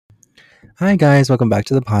Hi, guys, welcome back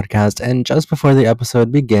to the podcast. And just before the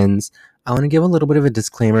episode begins, I want to give a little bit of a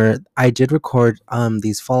disclaimer. I did record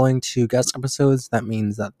these following two guest episodes. That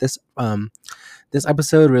means that this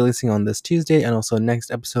episode releasing on this Tuesday and also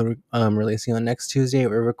next episode releasing on next Tuesday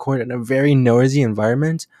were recorded in a very noisy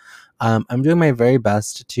environment. I'm doing my very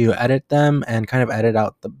best to edit them and kind of edit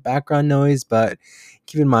out the background noise, but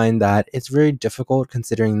keep in mind that it's very difficult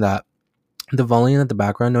considering that the volume that the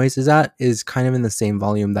background noise is at is kind of in the same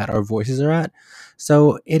volume that our voices are at.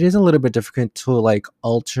 So it is a little bit difficult to like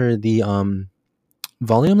alter the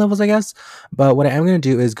volume levels, I guess. But what I am going to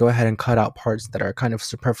do is go ahead and cut out parts that are kind of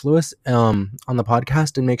superfluous on the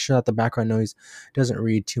podcast and make sure that the background noise doesn't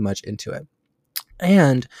read too much into it.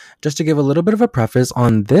 And just to give a little bit of a preface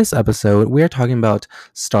on this episode, we are talking about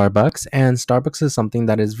Starbucks, and Starbucks is something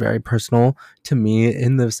that is very personal to me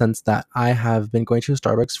in the sense that I have been going to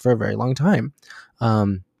Starbucks for a very long time.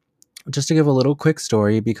 Um, just to give a little quick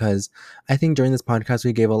story, because I think during this podcast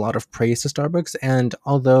we gave a lot of praise to Starbucks, and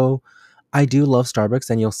although I do love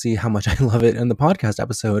Starbucks, and you'll see how much I love it in the podcast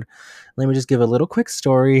episode, let me just give a little quick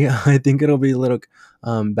story. I think it'll be a little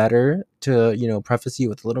better to preface you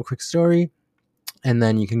with a little quick story, and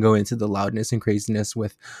then you can go into the loudness and craziness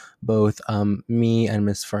with both me and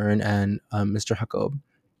Miss Fern and Mr. Jacob.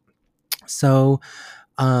 So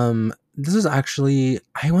this is actually,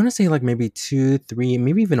 I want to say like maybe 2 3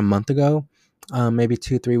 maybe even a month ago, maybe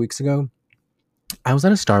 2 3 weeks ago. I was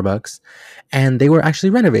at a Starbucks and they were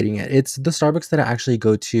actually renovating it. It's the Starbucks that I actually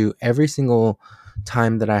go to every single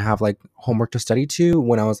time that I have like homework to study to.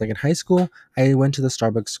 When I was like in high school, I went to the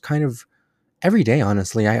Starbucks kind of every day,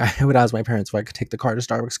 honestly. I would ask my parents if I could take the car to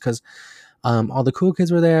Starbucks because all the cool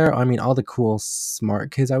kids were there. I mean, all the cool,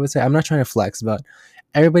 smart kids, I would say. I'm not trying to flex, but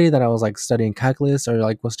everybody that I was like studying calculus or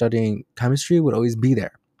like was studying chemistry would always be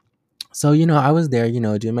there. So, I was there,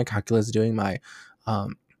 doing my calculus, doing my,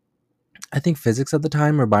 um, I think physics at the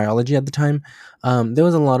time or biology at the time. There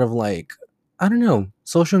was a lot of like, I don't know,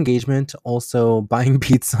 social engagement, also buying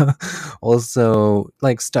pizza, also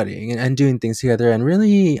like studying and doing things together, and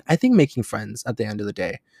really, I think making friends at the end of the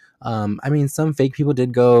day. I mean, some fake people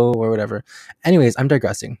did go or whatever. Anyways, I'm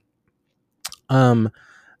digressing. Um,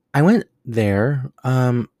 I went there.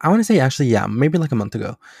 I want to say actually, yeah, maybe like a month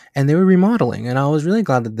ago, and they were remodeling, and I was really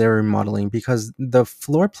glad that they were remodeling because the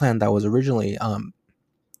floor plan that was originally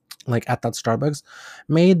like at that Starbucks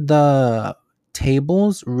made the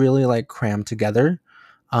tables really like crammed together.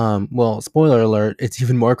 Well, spoiler alert, it's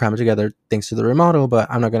even more crammed together thanks to the remodel, but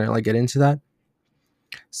I'm not gonna like get into that.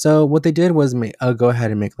 So what they did was go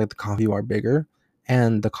ahead and make like the coffee bar bigger,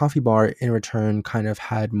 and the coffee bar in return kind of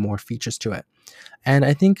had more features to it. And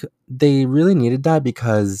I think they really needed that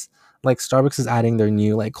because like Starbucks is adding their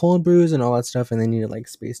new like cold brews and all that stuff, and they needed like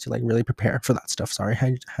space to like really prepare for that stuff. Sorry,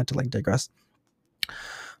 I had to like digress.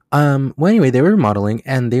 Well, anyway, they were remodeling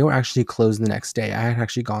and they were actually closed the next day. I had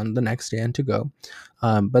actually gone the next day and to go,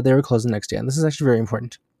 but they were closed the next day. And this is actually very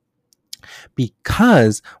important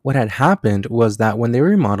because what had happened was that when they were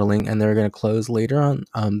remodeling and they were going to close later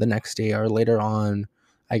on the next day or later on,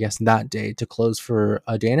 I guess that day to close for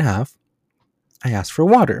a day and a half, I asked for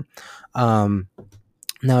water. Um,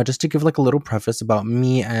 Now, just to give like a little preface about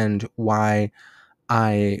me and why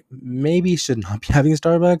I maybe should not be having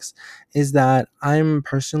Starbucks is that I'm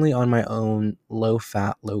personally on my own low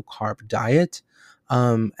fat, low carb diet.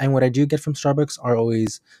 And what I do get from Starbucks are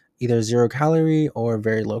always either 0 calorie or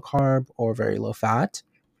very low carb or very low fat.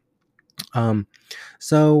 Um,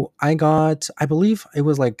 so I got, I believe it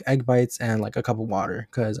was like egg bites and like a cup of water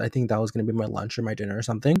because I think that was going to be my lunch or my dinner or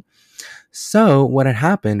something. So what had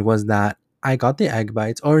happened was that I got the egg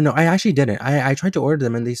bites, or no, I actually didn't. I tried to order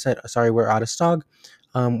them and they said, sorry, we're out of stock.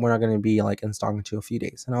 We're not going to be like in stock until a few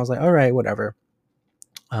days. And I was like, all right, whatever.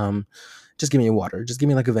 Um, just give me water. Just give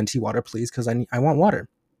me like a venti water, please, because I want water.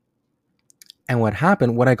 And what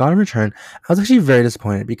happened, what I got in return, I was actually very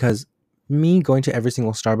disappointed because me going to every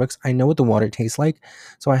single Starbucks, I know what the water tastes like.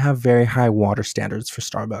 So I have very high water standards for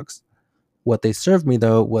Starbucks. What they served me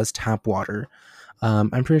though was tap water.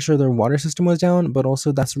 I'm pretty sure their water system was down, but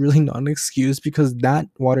also that's really not an excuse because that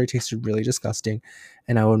water tasted really disgusting,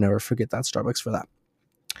 and I will never forget that Starbucks for that.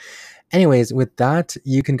 Anyways, with that,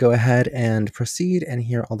 you can go ahead and proceed and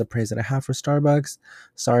hear all the praise that I have for Starbucks.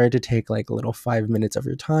 Sorry to take like a little 5 minutes of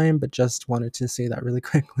your time, but just wanted to say that really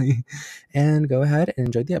quickly. And go ahead and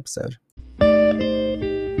enjoy the episode.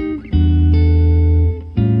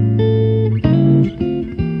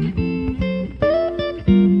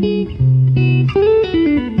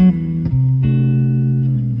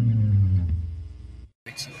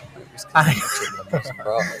 Hi.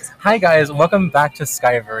 Hi guys, welcome back to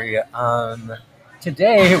Skyvery.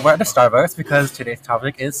 Today we're at a Starbucks because today's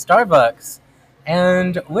topic is Starbucks.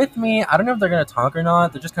 And with me, I don't know if they're gonna talk or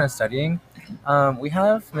not. They're just kind of studying. We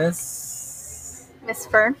have Miss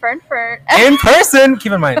Fern. in person.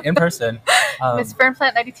 Keep in mind, in person. Miss Fern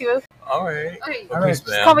Plant 92. Alright. Okay, All right. just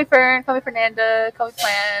call me Fern, call me Fernanda, call me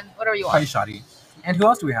Plant, whatever you Hi, want. Shoddy. And who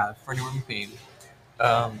else do we have? Fernie Women Pain.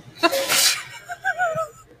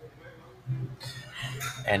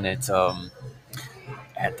 And it's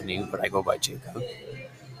Anthony, but I go by Jacob.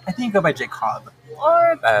 I think you go by Jacob.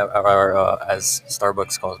 Or Or as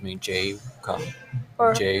Starbucks calls me, J.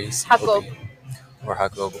 Or J's. Jacob. Or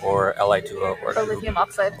Jacob, or Li2O, or lithium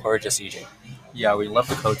oxide. or just EJ. Yeah, we love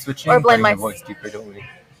the code switching. Or blind cutting the mice. voice deeper, don't we?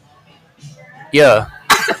 Yeah.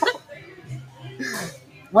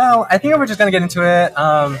 Well, I think we're just gonna get into it.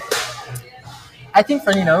 I think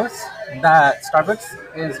Fernie knows that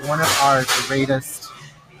Starbucks is one of our greatest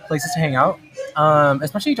places to hang out,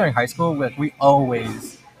 especially during high school. Like we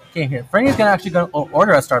always came here. Fernie's gonna actually go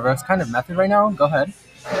order at Starbucks. Kind of method right now. Go ahead.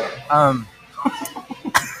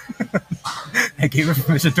 I gave her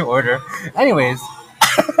permission to order. Anyways,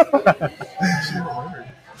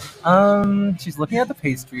 she's looking at the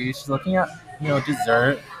pastry. She's looking at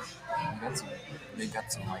dessert. They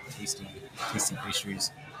got some like tasty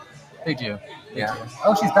pastries. They do. Yeah.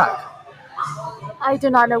 Oh, she's back. I do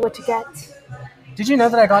not know what to get. Did you know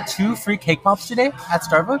that I got 2 free cake pops today at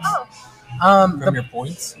Starbucks? From your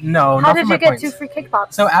points? No, How not did from my you get points. 2 free cake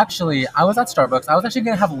pops? So actually, I was at Starbucks. I was actually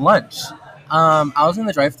gonna have lunch. I was in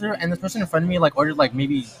the drive-thru, and this person in front of me ordered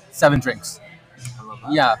maybe 7 drinks. I love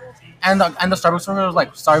that. Yeah, and the Starbucks owner was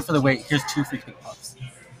like, "Sorry for the wait. Here's 2 free cake pops."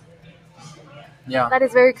 Yeah, That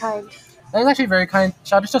is very kind. that is actually very kind.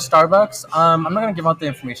 Shout out to Starbucks. I'm not gonna give out the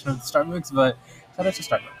information of the Starbucks, but shout out to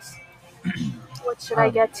Starbucks. What should I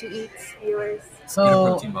get to eat, viewers? So, Get a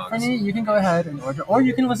protein box. Fanny, you can go ahead and order, or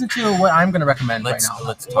you can listen to what I'm gonna recommend Let's right now.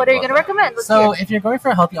 let's talk What are you about going to recommend? Let's So, hear. if you're going for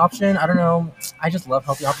a healthy option, I don't know. I just love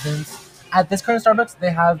healthy options. At this current Starbucks,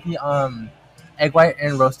 they have the egg white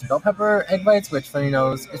and roasted bell pepper egg whites, which Fanny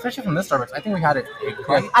knows, especially from this Starbucks. I think we had it. Egg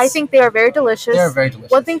whites? I think they are very delicious. They are very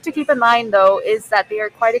delicious. One thing to keep in mind, though, is that they are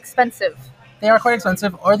quite expensive. They are quite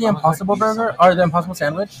expensive. Or the Impossible Burger, or the Impossible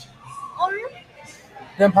Sandwich.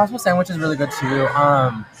 The Impossible Sandwich is really good too.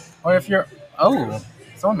 Or if you're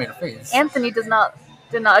someone made a face. Anthony did not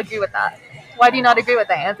agree with that. Why do you not agree with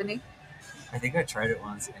that, Anthony? I think I tried it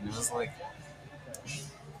once, and it was like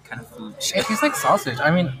kind of food. It tastes like sausage.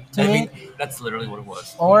 I mean, to I me, think that's literally what it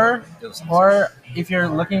was. or It was or if you're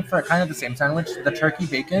looking for kind of the same sandwich, the turkey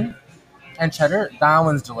bacon and cheddar, that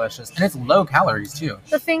one's delicious, and it's low calories too.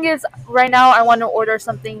 The thing is, right now I want to order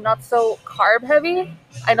something not so carb heavy.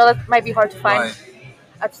 I know that might be hard to find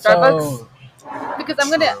at Starbucks So because I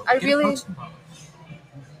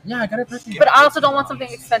yeah, I got it perfect. but I also don't want something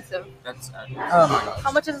expensive. That's Oh my gosh.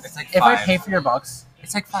 How much is? it's like If I $5. pay for your box,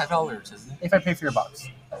 It's like $5, isn't it? if I pay for your box,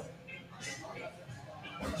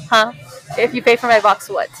 Huh? If you pay for my box,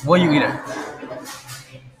 what? will you eat it?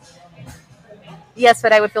 Yes,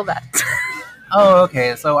 but I would feel bad. Oh,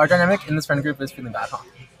 okay. So our dynamic in this friend group is feeling bad, huh?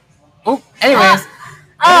 Oh, anyways,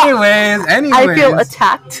 Ah! anyways. I feel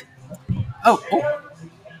attacked. Oh.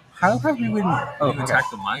 How have we been? Oh, You okay.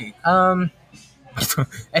 attacked the mic.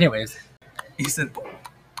 Anyways, He said,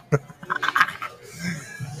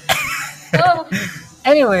 Oh,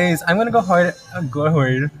 anyways, I'm gonna go hard. I'm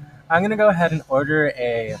gonna go ahead and order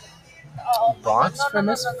a. oh Box no, no, for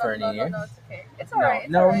no, Miss no, no, no, Fernie. no, no, it's okay. It's alright.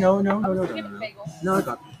 No, it's alright. no. Give it a bagel. No, I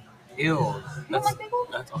got. ew. You don't That's, like bagel?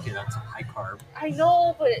 that's okay. That's high carb. I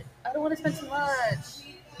know, but I don't want to spend too much.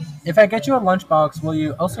 If I get you a lunchbox, will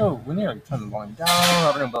you also? We need to turn the volume down.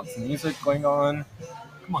 I don't know about some music going on.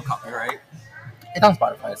 Come on, copyright. It's on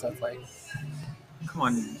Spotify, so it's like. Come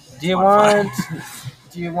on. Do you Spotify. want?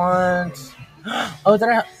 Do you want? Oh,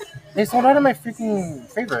 they sold out of my freaking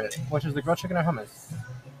favorite, which is the grilled chicken and hummus. Do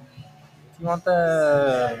you want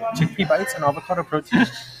the chickpea bites and avocado protein?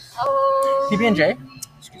 Oh. PB and J.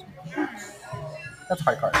 Excuse me. That's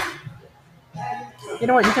high carb. You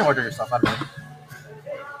know what? You can order yourself. I don't know.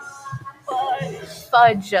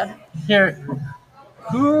 Fudge. Here.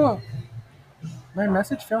 Who? My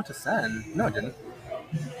message failed to send. No, it didn't.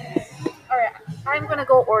 Alright, I'm gonna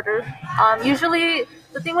go order. Usually,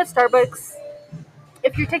 the thing with Starbucks,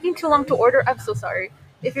 if you're taking too long to order, I'm so sorry.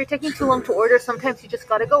 If you're taking too long to order, sometimes you just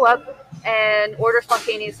gotta go up and order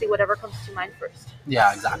spontaneously whatever comes to mind first.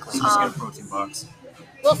 Yeah, exactly. So just get a protein box.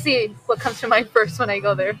 We'll see what comes to mind first when I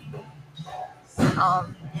go there.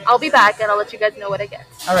 I'll be back and I'll let you guys know what I get.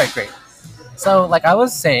 All right, great. So, like I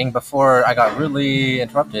was saying before I got rudely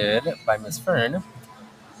interrupted by Miss Fern,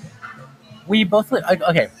 we both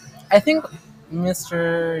okay. I think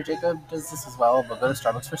Mr. Jacob does this as well, but go to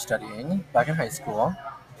Starbucks for studying back in high school.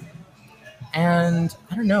 And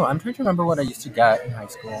I don't know, I'm trying to remember what I used to get in high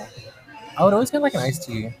school. I would always get like an iced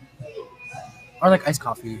tea or like iced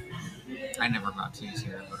coffee. I never got teas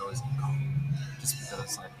here, but always get coffee. Just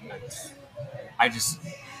because, like,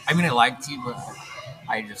 I mean, I like tea, but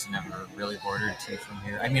I just never really ordered tea from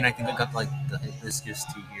here. I mean, I think I got, like, the hibiscus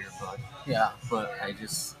tea here, Yeah. but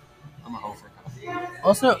I'm a hoe for coffee.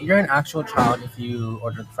 Also, you're an actual child if you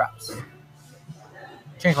order the fraps.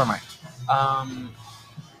 Change my mind.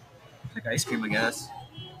 Like ice cream, I guess.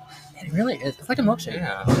 It really is. It's like a milkshake.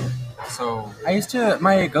 Yeah. So,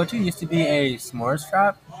 My go-to used to be a s'mores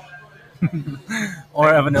frap.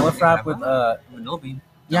 Or a vanilla frap with vanilla bean.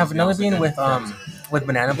 yeah, That was vanilla also bean good. with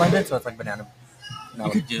banana blended, so it's like banana. No.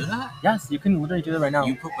 You could do that? Yes, you can literally do it right now.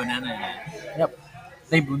 You put banana in it. Yep.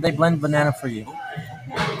 They blend banana for you.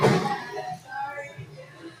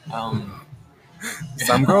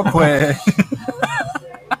 Some girl quit.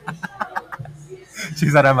 She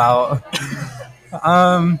said I'm out.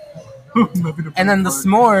 And then the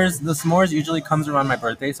s'mores usually comes around my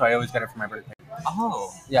birthday, so I always get it for my birthday.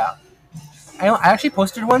 Oh. Yeah. I actually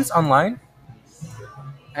posted once online,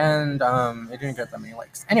 and it didn't get that many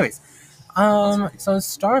likes. Anyways, so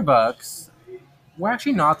Starbucks, we're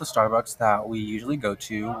actually not the Starbucks that we usually go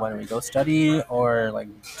to when we go study or like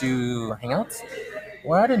do hangouts.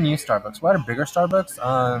 We're at a new Starbucks. We're at a bigger Starbucks.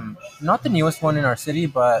 Not the newest one in our city,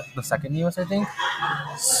 but the second newest, I think.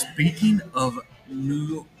 Speaking of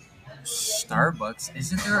new Starbucks,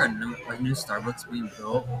 isn't there a new Starbucks being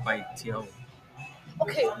built by TL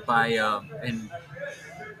Okay, by and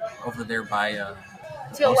over there by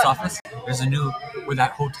so post what? office? There's a new where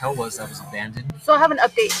that hotel was that was abandoned. So I have an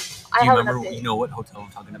update. Do you an remember? update. You know what hotel I'm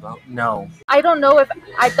talking about? No. I don't know if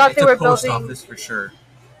I thought It's they a were post building. office for sure,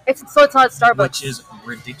 It's not Starbucks. which is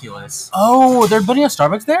ridiculous. Oh, they're building a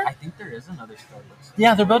Starbucks there? I think there is another Starbucks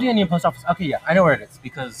Yeah, they're building a new post office. Okay, yeah, I know where it is.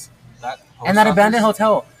 because that post And that abandoned office-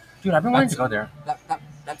 hotel. Dude, I've been wanting to That's- go there.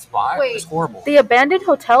 that spot Wait. is horrible. The abandoned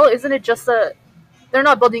hotel, isn't it just a? They're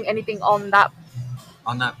not building anything on that.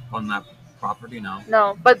 on that property, no.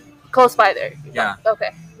 No, but close by there. Yeah.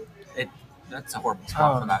 Okay. That's a horrible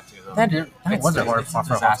spot Oh, for that too, though. That It's was a horrible it's spot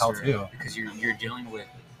for a hotel, disaster, too. because you're dealing with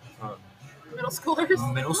Middle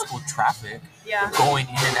schoolers. middle school traffic Yeah. going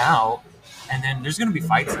in and out, and then there's gonna be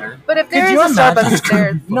fights there. But if there Could is you a imagine? Starbucks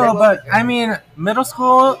there, No, there will but be. I mean, middle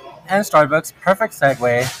school and Starbucks, perfect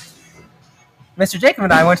segue. Mr. Jacob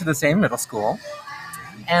and I went to the same middle school,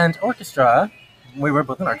 and orchestra. We were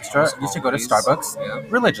both in orchestra. Almost Used to go to always, Starbucks yeah.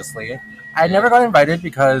 religiously. I never got invited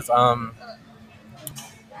because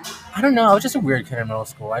I don't know. I was just a weird kid in middle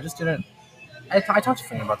school. I just didn't. I talked to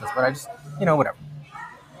Finn about this, but I just whatever.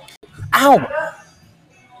 Ow.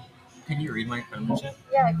 Can you read my penmanship?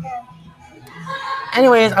 Yeah, I can.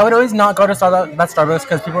 Anyways, I would always not go to that Starbucks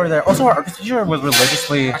because people were there. Also, our orchestra teacher was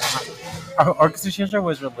religiously. Our orchestra teacher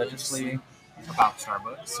was religiously About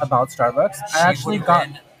Starbucks. about Starbucks. She I actually would've got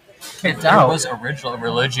been- if kicked there out. was original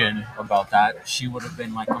religion about that, she would have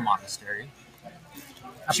been like a monastery.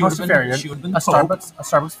 A She would've been- Postafarian, she would've been a the Pope.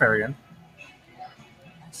 Starbucks Farian.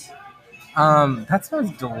 That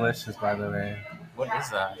sounds delicious, by the way. What is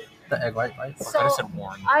that? The egg white bites. I could have said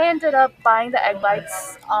Warren. I ended up buying the egg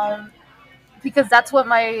bites, because that's what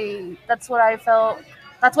I felt.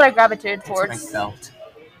 That's what I gravitated That's what I towards. felt.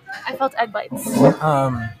 I felt egg bites.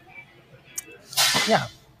 Yeah.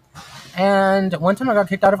 And one time I got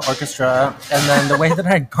kicked out of orchestra, and then the way that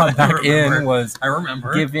I got back remember. in was I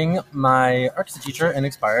remember. giving my orchestra teacher an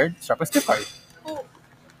expired Starbucks gift card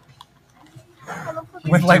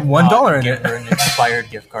with like $1 in Give it. her an expired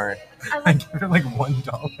gift card. I gave her like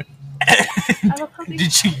 $1.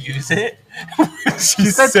 Did she use it? She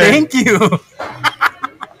said thank you.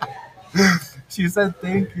 She said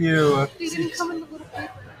thank you. They didn't come in the little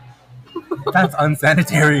paper. That's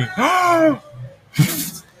unsanitary.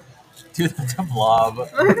 Dude, that's a blob.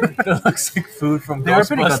 That looks like food from They were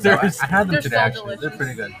pretty good. Though. Ghostbusters. I had them They're today. so Actually, they're delicious.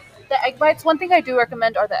 pretty good. The egg bites. One thing I do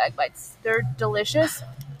recommend are the egg bites. They're delicious,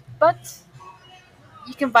 but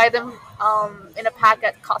you can buy them in a pack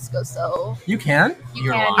at Costco. So You can. you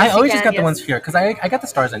You're can. lying. I yes, you always can, just got the yes. ones here because I got the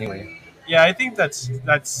stars anyway. Yeah, I think that's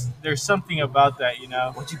there's something about that, you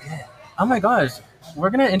know. What'd you get? Oh my gosh, we're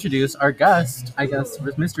gonna introduce our guest. I guess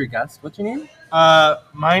mystery guest. What's your name?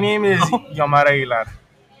 My name is Yomar Aguilar.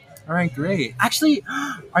 All right, great. Actually,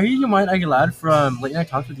 are you Yomar Aguilar from Late Night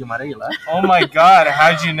Talks with Yomar Aguilar? Oh my God,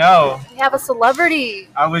 how'd you know? We have a celebrity.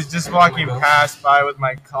 I was just walking past by with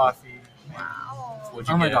my coffee. Wow. What'd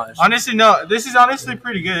you Oh my get? gosh. Honestly, no, this is honestly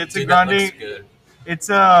pretty good. It's Dude, a that grande. looks good. It's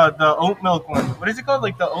the oat milk one. What is it called?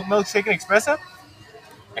 Like the oat milk shaken espresso?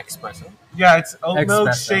 Espresso. Yeah, it's oat milk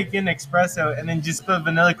Espresso. shaken espresso, and then just put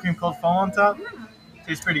vanilla cream cold foam on top.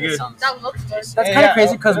 Tastes pretty good. That looks good. That's Yeah, kind of yeah,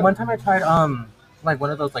 crazy because oat one time I tried like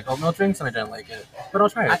one of those like oatmeal drinks and I didn't like it, but I'll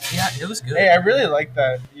try it. Yeah, it was good. Hey, I really like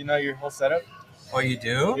that. You know your whole setup. Oh, you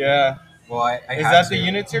do? Yeah. Well, I Is had that to. the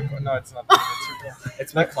unit circle? No, it's not the unit circle.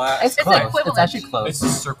 It's my class. It's It's close. equivalent. It's actually close. It's a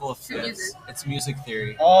circle of To music. fifths. It's music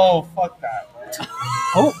theory. Oh, fuck that.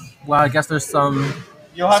 Oh, well, I guess there's some.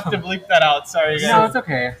 You'll have to bleep that out. Sorry, guys. No, it's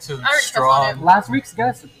okay. So already touched strong. on Last week's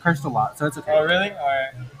guest cursed a lot, so it's okay. Oh, really? All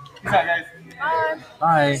right. Peace out, guys. Bye.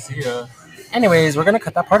 Bye. See ya. Anyways, we're gonna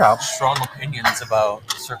cut that part out. Strong opinions about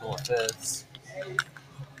circle of fifths.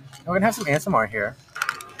 We're gonna have some ASMR here.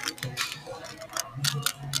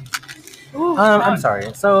 Ooh, I'm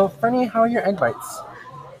sorry. So, Fernie, how are your egg bites?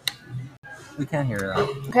 We can't hear that.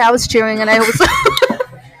 Okay, I was chewing and I was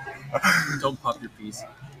Don't pop your piece.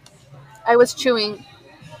 I was chewing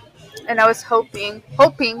and I was hoping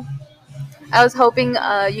I was hoping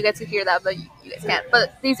you guys could hear that, but you guys can't.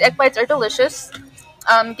 But these egg bites are delicious.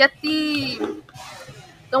 Get the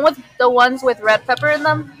ones with red pepper in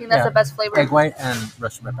them. I think that's Yeah. the best flavor. Egg white and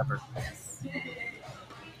roasted red pepper.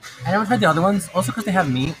 I never tried the other ones, also because they have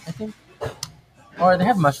meat, I think. Or they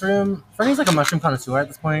have mushroom. Fernie's like a mushroom connoisseur at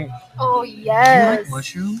this point. Oh Do you yes. like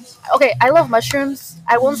mushrooms? Okay, I love mushrooms.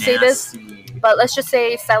 I won't say this, Nasty. but let's just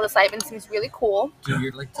say psilocybin seems really cool. Dude,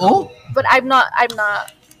 you're like Oh! But I'm not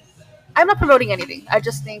promoting anything. I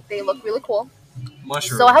just think they look really cool.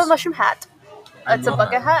 mushrooms. So I have a mushroom hat. I It's a love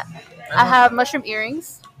bucket that. hat. I have mushroom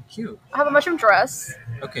earrings. Cute. I have a mushroom dress.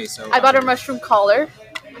 Okay, so I got a mushroom collar.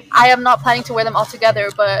 I am not planning to wear them all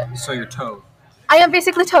together, but So you're Toad. I am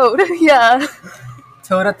basically Toad. Yeah.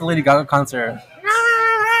 Toad at the Lady Gaga concert.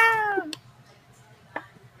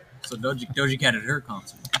 So Doja Cat at her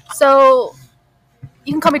concert. So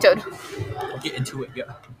you can call me Toad. Get into it,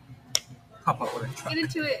 yeah. Pop up with a truck. Get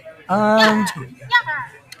into it.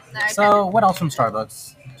 So what else from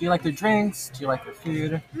Starbucks? Do you like their drinks? Do you like their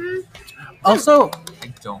food? Also, I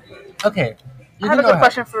don't. okay. I have a good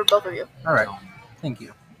question for both of you. All right. Thank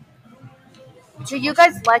you. Do you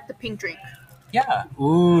guys like the pink drink? Yeah.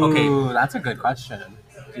 Ooh, Okay. that's a good question. Do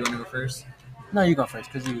you want to go first? No, you go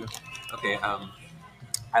first, because you... Okay,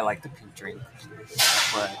 I like the pink drink,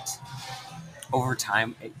 but over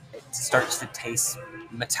time it starts to taste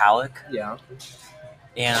metallic, Yeah.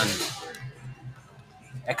 and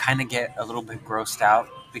I kind of get a little bit grossed out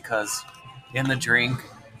because in the drink,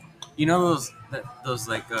 you know those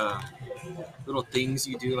like little things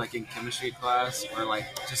you do like in chemistry class, or like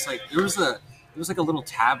just like there was like a little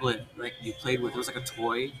tablet like you played with. It was like a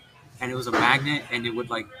toy, and it was a magnet, and it would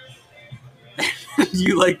like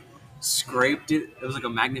you like scraped it. It was like a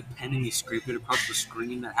magnet pen, and you scraped it across the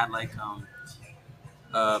screen that had like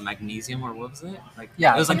magnesium, or what was it? Like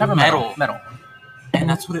Yeah, it was some like type of metal, Metal. and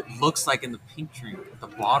that's what it looks like in the pink drink at the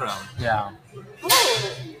bottom. Yeah.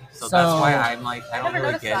 So that's why So- I'm like I don't never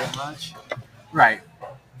really noticed get that. it much. Right.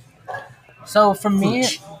 So for me,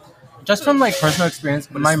 Fooch. just from like personal experience,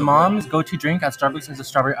 What is my the mom's go-to drink at Starbucks is a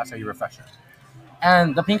strawberry acai refresher,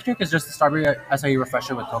 and the pink drink is just a strawberry acai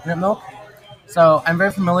refresher with coconut milk. So I'm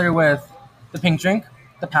very familiar with the pink drink,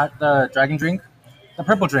 the dragon drink, the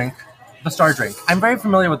purple drink, the star drink. I'm very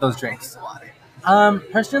familiar with those drinks.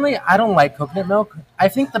 Personally, I don't like coconut milk. I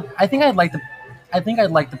think I'd like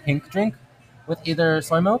the pink drink with either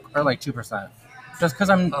soy milk or like 2%. Just because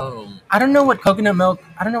Oh, I don't know what coconut milk.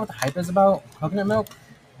 I don't know what the hype is about coconut milk.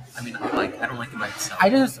 I mean, I don't like it by itself.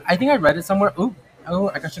 I think I read it somewhere. Oh,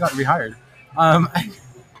 I guess she got rehired. Remember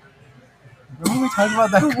we talked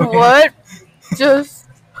about that? coconut- What? Just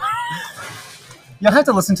You'll have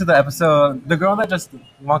to listen to the episode. The girl that just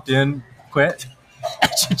walked in quit.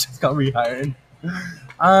 And she just got rehired.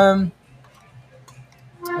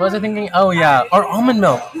 What was I thinking? Oh yeah, or almond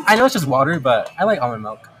milk. I know it's just water, but I like almond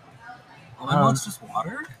milk. Almond milk's just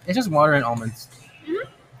water. It's just water and almonds.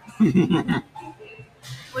 would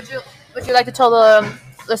you like to tell the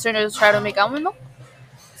listeners how to make almond milk?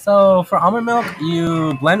 So for almond milk,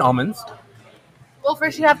 you blend almonds. Well,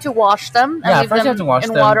 first you have to wash them and Yeah, leave first you them have to wash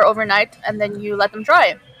in them. water overnight, and then you let them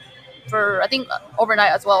dry for I think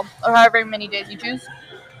overnight as well, or however many days you choose.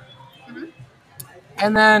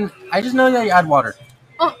 And then I just know that you add water.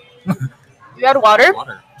 You add water,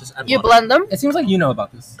 Water. Just add you water. blend them. It seems like you know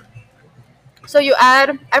about this. So you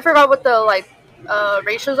add, I forgot what the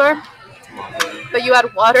ratios are, but you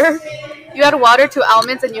add water. You add water to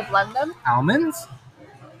almonds and you blend them. Almonds?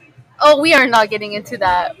 Oh, we are not getting into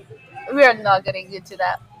that. We are not getting into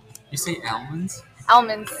that. You say almonds?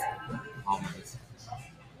 Almonds. Almonds.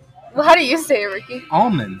 Well, how do you say it, Ricky?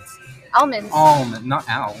 Almonds. Almonds. Almond, not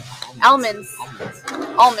owl. Almonds. Almonds.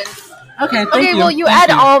 Almonds. Okay, thank Okay, you. well, you Thank add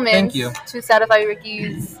you. almonds Thank you. to satisfy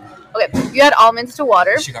Ricky's. Okay, you add almonds to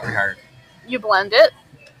water. She got rehired. You blend it.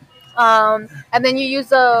 And then you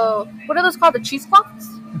use what are those called? The cheesecloths?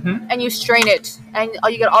 Mhm. And you strain it, and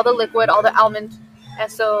you get all the liquid, all the almond,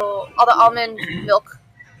 and so all the almond milk,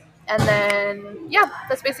 and then yeah,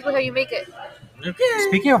 that's basically how you make it.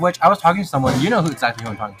 Speaking of which, I was talking to someone. You know exactly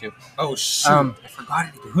who I'm talking to. Oh shoot! I forgot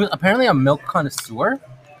it. Who's apparently a milk connoisseur.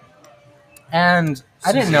 And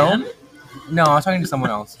I didn't know. No, I was talking to someone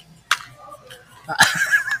else.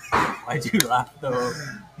 Why'd you laugh though?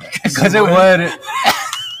 Because it would.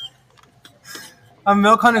 A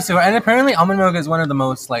milk connoisseur, and apparently almond milk is one of the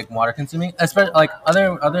most like water consuming, especially like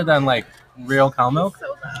other than like real cow milk. So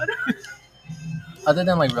loud. Other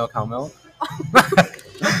than like real cow milk.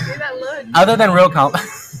 Say that loud. Other than real cow.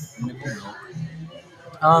 Nipple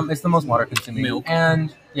milk. It's the most water consuming. Milk.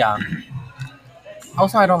 And yeah.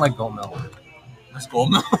 Also, I don't like goat milk. That's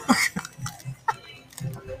gold milk.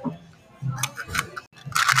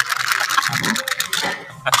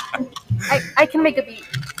 I can make a beat.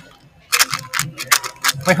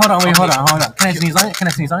 Wait, hold on. Can I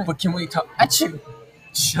sneeze on it? But can we talk? Achoo!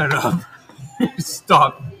 Shut up.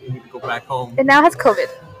 Stop. We need to go back home. It now has COVID.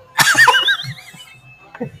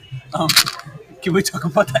 Can we talk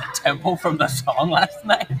about that tempo from the song last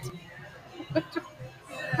night?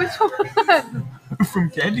 Which one? From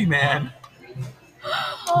Candyman.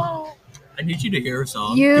 Oh. I need you to hear a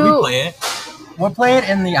song. You- Can we play it? We'll play it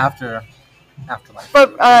in the afterlife.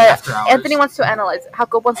 But After hours. Anthony wants to analyze it.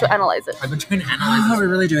 Jacob wants to analyze it. I've been trying to analyze Are this. we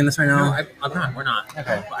really doing this right No, now? I'm not. We're not.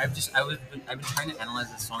 Okay. But I've been trying to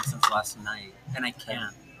analyze this song since last night, and I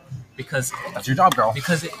can't because That's your job, girl. it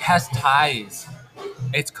has ties.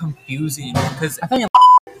 It's confusing because I think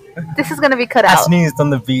This is gonna be cut I out. sneezed on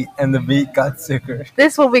the beat, and the beat got sicker.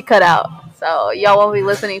 This will be cut out, so y'all won't be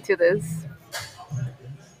listening to this.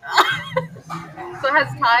 So it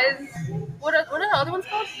has ties. What are the other ones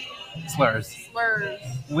called? Slurs. Slurs.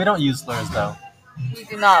 We don't use slurs though. We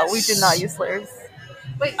do not. We do not use slurs.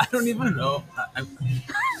 Wait. I don't even know.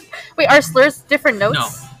 Wait. Are slurs different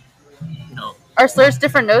notes? No, Are slurs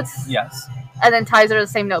different notes? Yes. And then ties are the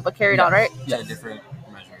same note but carried on, right? yeah, different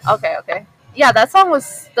measures. Okay. Yeah, that song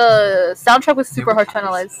was the soundtrack was super hard to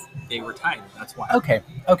analyze. They were tied. That's why. Okay.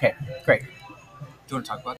 Great. Do you want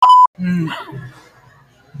to talk about?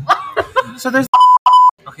 So there's.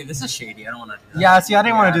 Okay, this is shady. I don't want to do that. Yeah. See, I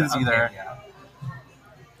didn't want to do this okay, either. yeah.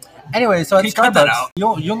 Anyway, so at Can you cut that Starbucks,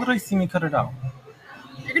 out? you'll literally see me cut it out.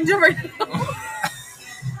 You're gonna do it right now.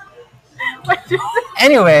 What did you say?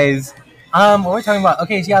 Anyways, what we're talking about?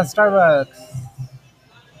 Okay, so yeah, Starbucks.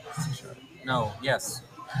 No. Yes.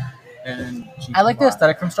 And I like the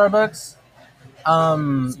aesthetic from Starbucks. I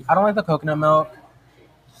don't like the coconut milk.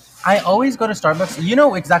 I always go to Starbucks. You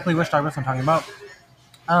know exactly which Starbucks I'm talking about.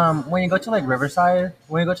 When you go to like Riverside,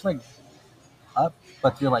 when you go to like up,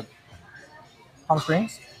 but you're like Palm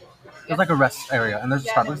Springs, there's like a rest area, and there's a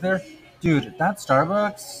Yeah. Starbucks there. Dude, that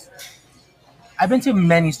Starbucks. I've been to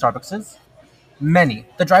many Starbuckses. Many.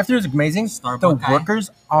 The drive-thru is amazing. Starbucks The guy? workers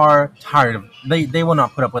are tired of. They will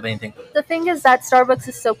not put up with anything. The thing is that Starbucks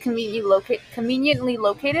is so conveniently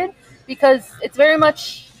located because it's very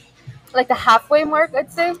much like the halfway mark.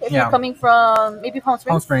 I'd say if Yeah. you're coming from maybe Palm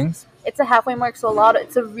Springs, Palm Springs. it's a halfway mark. So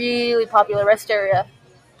it's a really popular rest area.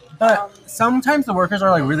 But sometimes the workers are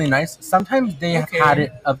like really nice. Sometimes they have Okay. had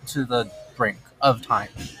it up to the brink of time.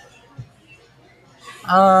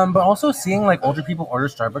 But also seeing like older people order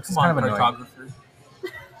Starbucks is Come kind on, of annoying. cartographer.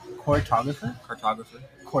 Cartographer? Cartographer.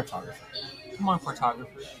 Cartographer. Come on,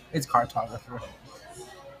 cartographer. It's cartographer.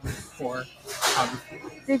 Or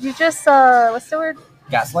cartographer. Did you just what's the word?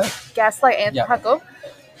 Gaslight? Gaslight and Yeah. Jacob?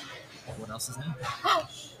 What else is new?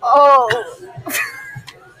 Oh.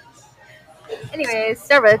 Anyways,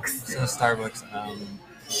 Starbucks. So Starbucks.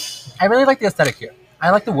 I really like the aesthetic here. I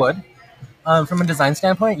like the wood. From a design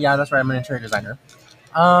standpoint, yeah, that's right. I'm an interior designer.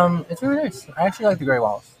 It's really nice. I actually like the gray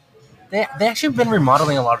walls. They actually been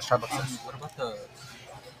remodeling a lot of Starbucks. What about the?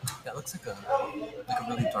 That looks like a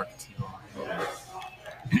really dark teal.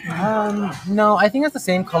 No, I think it's the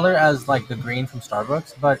same color as like the green from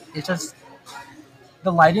Starbucks, but it's just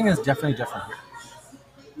the lighting is definitely different here.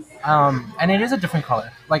 And it is a different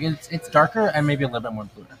color. Like it's darker and maybe a little bit more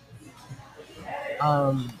blue.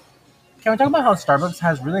 Can we talk about how Starbucks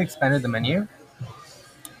has really expanded the menu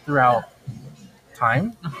throughout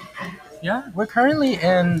time? Yeah. We're currently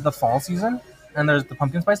in the fall season, and there's the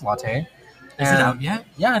pumpkin spice latte. Is it and- out yet?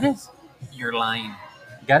 Yeah, it is. You're lying.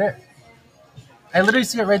 Get it? I literally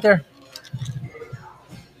see it right there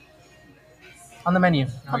on the menu.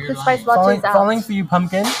 No, Pumpkin you're spice lying. latte is out. Falling for you,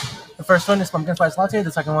 pumpkin. The first one is pumpkin spice latte.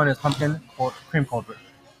 The second one is pumpkin cream cold brew.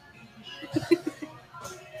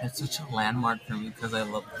 It's such a landmark for me because I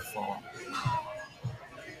love the fall.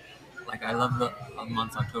 Like I love the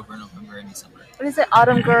months October, November, and December. What is it?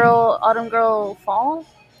 Autumn girl, fall?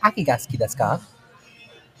 Akigaski desu ka?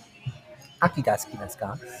 Akigaski desu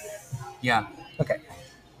ka? Yeah. Okay.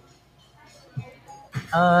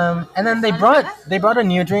 And then they brought a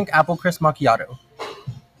new drink, apple crisp macchiato.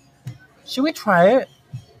 Should we try it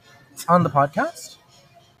on the podcast?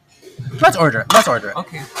 Let's order it.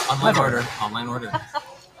 Okay. Online order.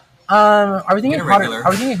 Are we thinking Get a hot? regular.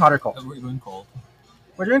 Are we thinking hot or cold? We're doing cold.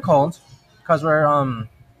 We're doing cold because we're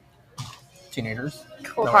teenagers.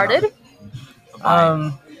 Cold-hearted?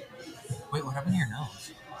 Bye. Wait, what happened to your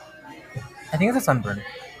nose? I think it's a sunburn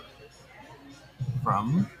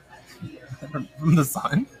From? from the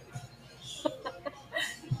sun.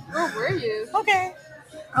 Where were you? Okay.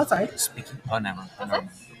 Outside. Speaking. Oh, never. Never.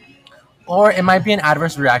 Or it might be an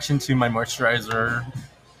adverse reaction to my moisturizer.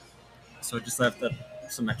 So just left the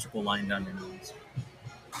symmetrical line down your nose.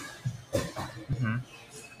 Mm-hmm.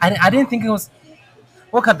 I didn't think it was.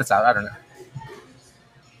 We'll cut this out. I don't know.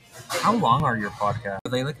 How long are your podcasts? Are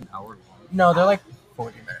they like an hour long? No, they're like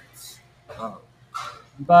 40 minutes. Oh.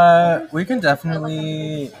 But we can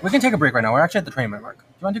definitely take a break right now. We're actually at the 20-minute mark. Do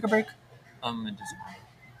you want to take a break? It doesn't matter.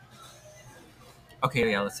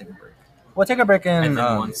 Okay, yeah, let's take a break. We'll take a break And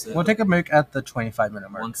then we'll take a break at the 25-minute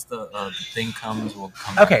mark. Once the thing comes, we'll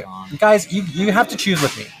come Okay, back on. guys, you have to choose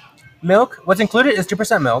with me. Milk. What's included is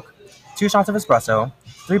 2% milk, 2 shots of espresso,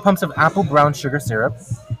 3 pumps of apple brown sugar syrup,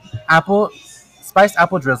 spiced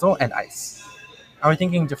apple drizzle, and ice. Are we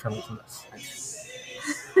thinking differently from this?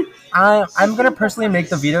 I'm gonna personally make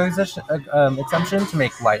the veto exemption to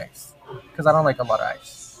make light ice because I don't like a lot of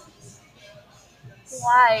ice.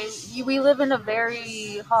 Why? We live in a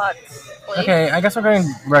very hot place. Okay, I guess we're going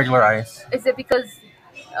regular ice. Is it because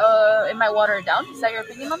it might water it down? Is that your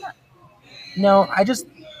opinion on that? No,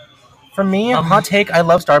 for me, hot take, I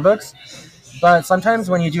love Starbucks, but sometimes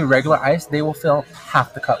when you do regular ice, they will fill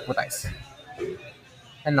half the cup with ice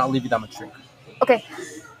and not leave you that much drink. Okay.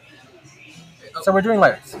 So we're doing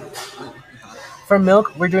light ice. For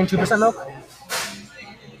milk, we're doing 2% milk.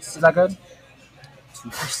 Is that good?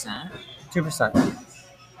 2%? 2%.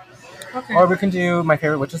 Okay. Or we can do my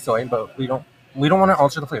favorite, which is soy, but we don't want to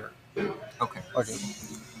alter the flavor. Okay. Or do.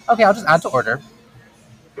 Okay, I'll just add to order.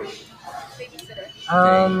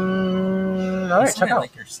 All right, check I out.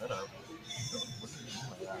 like your setup. What do you mean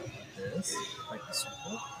by that? Like this? Like the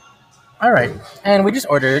circle? All right, and we just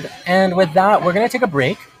ordered, and with that, we're gonna take a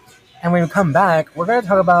break, and when we come back, we're gonna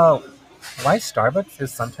talk about why Starbucks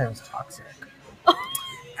is sometimes toxic.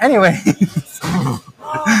 Anyways.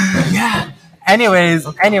 Yeah. Anyways,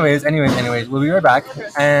 we'll be right back,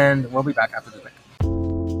 and we'll be back after the break.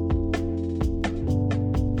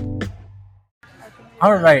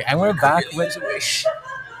 All right, and we're back with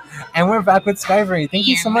Skyvery. Thank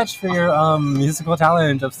you so much for your musical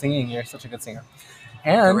talent of singing. You're such a good singer.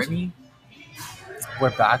 And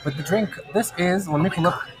we're back with the drink. This is let me pull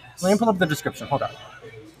up the description. Hold on.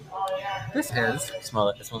 This is Smell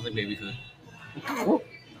it. It smells like baby food. ooh,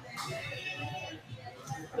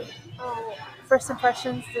 Oh, first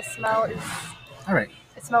impressions, the smell is... all right.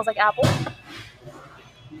 It smells like apple.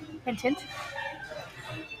 Hint, hint.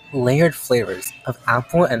 Layered flavors of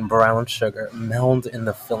apple and brown sugar meld in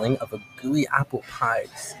the filling of a gooey apple pie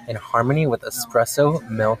in harmony with espresso,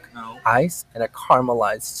 milk, ice, and a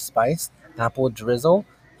caramelized spice, apple drizzle,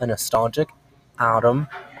 a nostalgic autumn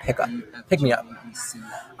pick-me-up.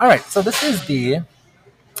 All right, so this is the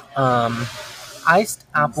iced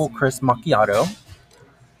apple crisp macchiato.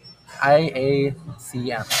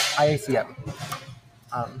 IACM.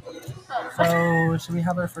 So should we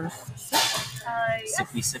have our first sip? Yes.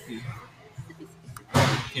 Sippy.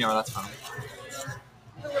 You know where that's from.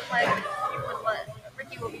 Who would let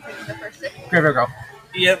Ricky will be taking the first sip. Graveyard Girl.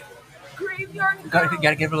 Yep. Graveyard.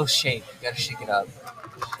 Gotta give it a little shake. You gotta shake it up.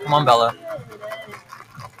 Come on, Bella.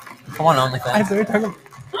 Come on, I OnlyFans. thought you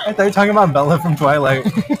were talking about Bella from Twilight.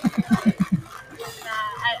 Nah,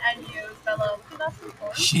 I knew it was Bella. We got some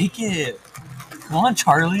corn. Shake it. Come on,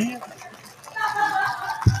 Charlie.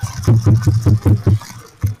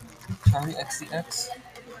 Charlie XCX.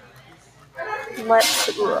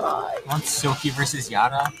 Let's ride. Come on, Silky versus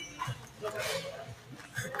Yada.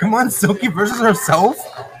 Come on, Silky versus herself.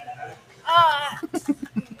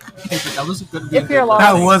 Hey, but that was a good If you're lost.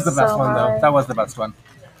 That was the best So one, though. high. That was the best one.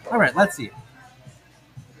 All right, let's see.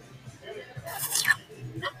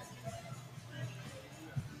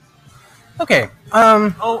 Okay.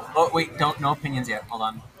 Oh, wait, no opinions yet. Hold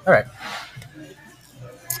on. All right.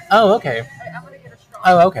 Oh, okay. I'm gonna get a straw.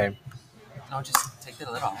 Oh, okay. No, just take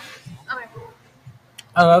the lid off. Okay.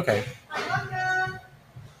 Oh, okay.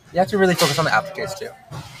 You have to really focus on the aftertaste too.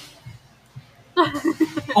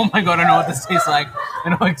 Oh my god, I know what this tastes like. I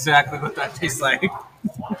know exactly what that tastes like.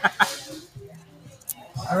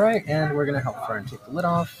 All right, and we're gonna help Fern take the lid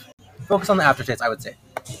off. Focus on the aftertaste, I would say.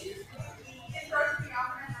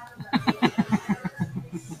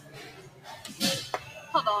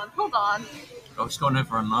 Hold on. I was going in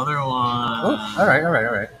for another one. Oh, all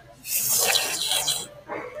right.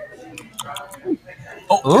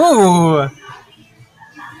 Oh, Ooh.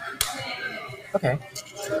 Okay. Okay,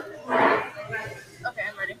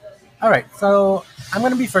 I'm ready. All right. So I'm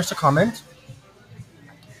gonna be first to comment.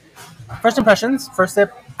 First impressions. First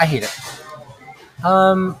sip. I hate it.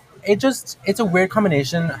 It's a weird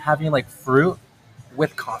combination having like fruit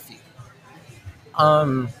with coffee.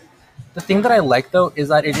 Um, the thing that I like though is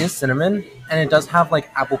that it is cinnamon and it does have like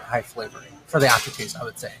apple pie flavoring for the aftertaste, I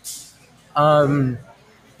would say. Um,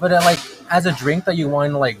 but like as a drink that you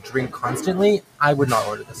want to like drink constantly, I would not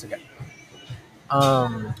order this again.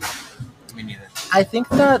 Um, me neither. I think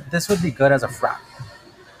that this would be good as a frap.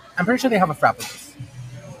 I'm pretty sure they have a frap of this.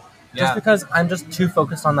 Just Yeah. because I'm just too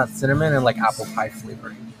focused on that cinnamon and like apple pie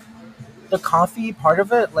flavoring. The coffee part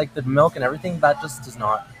of it, like the milk and everything, that just does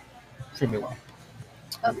not treat me well.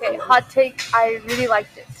 Okay, hot take. I really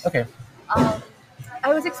liked it. Okay, I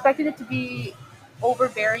was expecting it to be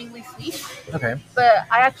overbearingly sweet, okay. but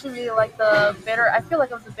I actually really like the bitter. I feel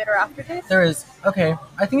like it was a bitter aftertaste. There is, okay.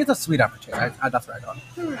 I think it's a sweet aftertaste. That's what I thought.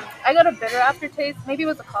 I got a bitter aftertaste. Maybe it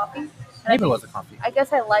was a coffee. And I Maybe it think- was a coffee. I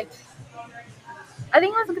guess I liked. I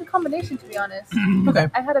think it was a good combination, to be honest. Okay.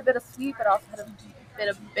 I had a bit of sweet, but I also had a bit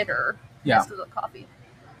of bitter. Yeah. Next to the coffee.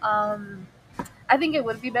 I think it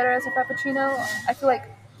would be better as a frappuccino. I feel like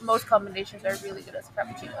most combinations are really good as a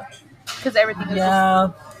frappuccino because everything is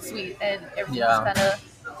Yeah. just sweet and everything Yeah. is kind of.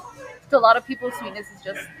 To a lot of people, sweetness is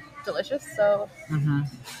just delicious. So Mm-hmm.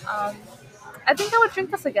 I think I would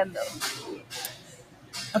drink this again, though.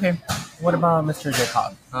 Okay. What about Mr. J.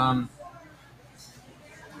 Cobb?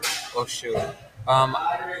 Oh shoot.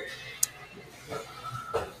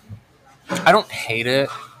 I don't hate it,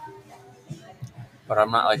 but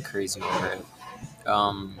I'm not like crazy over it.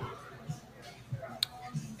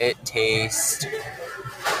 It tastes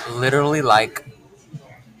literally like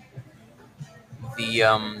the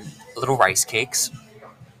little rice cakes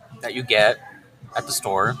that you get at the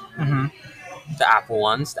store. Mm-hmm. The apple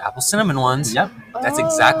ones, the apple cinnamon ones. Yep. That's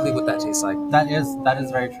exactly what that tastes like. That is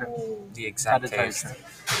very true. The That exact is very taste. true.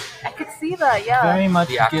 I could see that. Yeah. Very much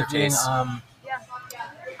The giving aftertaste. Yeah.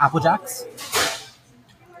 Apple Jacks.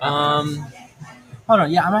 Um, Hold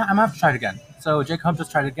on, yeah, I'm gonna have to try it again. So Jacob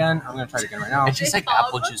just tried it again. I'm gonna try it again right now. it tastes like Jacob?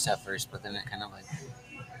 apple juice at first, but then it kind of like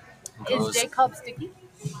Is goes. Jacob sticky?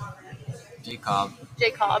 Jacob.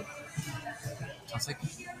 Jacob. Sounds like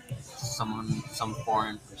some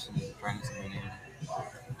foreign person trying to say my name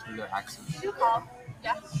through their accent. Jacob.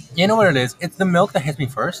 Yeah. You know what it is? It's the milk that hits me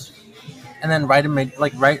first, and then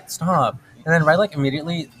stop, and then like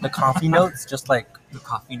immediately the coffee notes just like The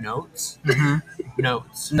coffee notes. mhm,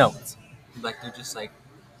 Notes. notes. Like they're just like.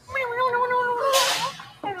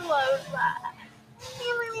 I love that.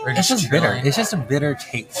 They're It's just bitter. chilling. It's just a bitter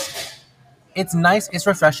taste. It's nice. It's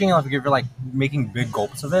refreshing if you're like making big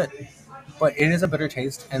gulps of it, but it is a bitter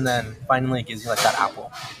taste, and then finally it gives you like that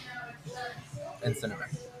apple and cinnamon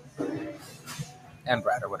and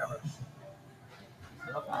bread or whatever.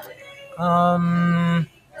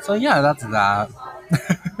 So yeah, that's that.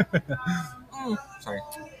 Sorry.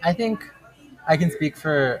 I think I can speak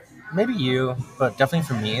for maybe you, but definitely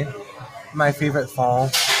for me. My favorite fall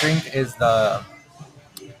drink is the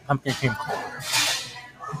pumpkin cream cold.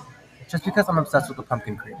 Just because I'm obsessed with the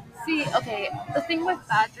pumpkin cream. See, okay, the thing with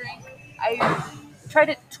that drink, I tried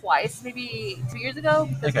it twice, maybe 2 years ago,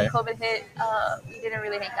 because Okay. when COVID hit, we didn't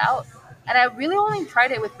really hang out. And I really only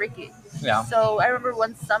tried it with Ricky. Yeah. So I remember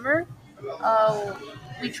one summer,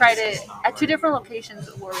 we tried it at two different locations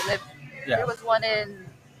where we lived. Yeah. There was one in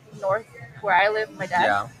North, where I live, with my dad.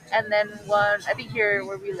 Yeah. And then one, I think here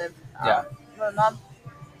where we live, Yeah. with my mom.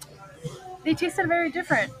 They tasted very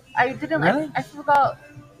different. I didn't Really? like. I forgot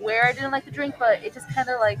where I didn't like the drink, but it just kind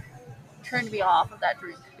of like turned me off of that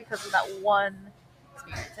drink because of that one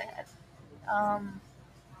experience I had.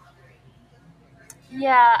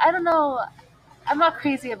 Yeah, I don't know. I'm not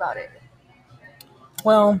crazy about it.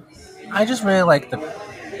 Well, I just really like the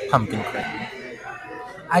pumpkin cream.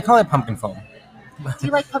 I call it pumpkin foam. Do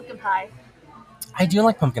you like pumpkin pie? I do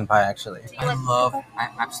like pumpkin pie actually. Do you I like love. pumpkin pie?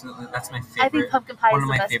 I absolutely. That's my favorite. I think pumpkin pie one is of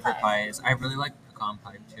the my best favorite pie. pies. I really like pecan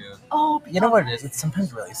pie too. Oh, You know pecan what it pie. is? It's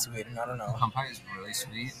sometimes really sweet, and I don't know. Pecan pie is really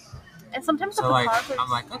sweet. And sometimes So the like, pecans are. I'm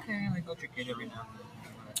like, okay, like I'll drink it every now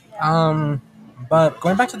and then. Um, But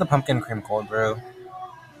going back to the pumpkin cream cold brew,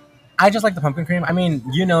 I just like the pumpkin cream. I mean,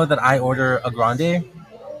 you know that I order a grande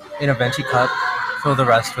in a venti cup, fill the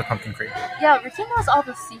rest with pumpkin cream. Yeah, Ricky knows all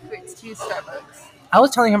the secrets to Starbucks. I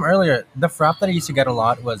was telling him earlier, the frap that I used to get a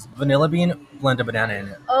lot was vanilla bean, blended banana in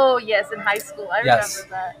it. Oh yes, in high school, I Yes.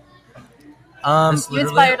 remember that. That's You literally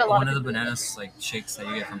inspired a lot one of of the people. bananas like shakes that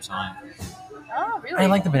you get from Sonic. Oh really? I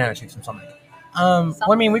like the banana shakes from Sonic. Well,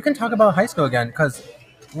 I mean, we can talk about high school again, because,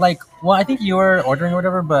 I think you were ordering or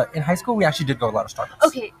whatever, but in high school, we actually did go a lot of Starbucks.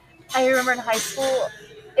 Okay, I remember in high school,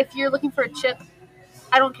 if you're looking for a chip,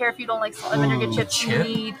 I don't care if you don't like salt and vinegar Ooh, chips. You chip?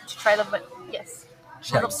 need to try them. But yes,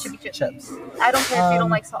 little Chips. chippy chips. Chips. I don't care if you don't Um,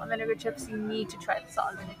 like salt and vinegar chips. You need to try the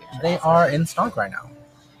salt and vinegar chips. They are in stock right now.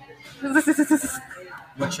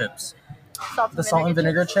 What chips? The salt and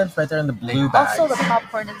vinegar chips right there in the blue bag. Also, the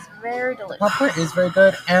popcorn is very delicious. Popcorn is very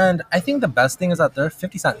good, and I think the best thing is that they're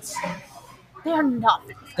 50 cents. They are not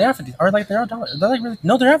 50 cents. They are 50, or like they're $1. They're like really,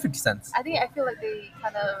 no, they're not 50 cents. I feel like they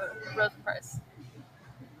kind of rose the price.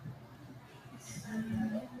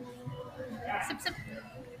 Sip, sip.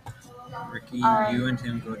 Ricky, Um, you and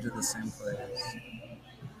him go to the same place.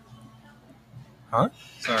 Huh?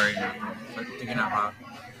 Sorry, but thinking out loud.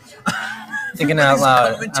 Thinking out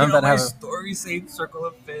loud. Commenting I'm about on to my have story same circle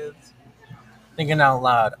of fans. thinking out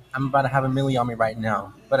loud. I'm about to have a milli on me right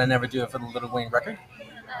now, but I never do it for the Little Wayne record.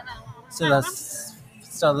 So that's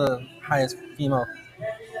still the highest female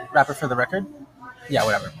rapper for the record. Yeah,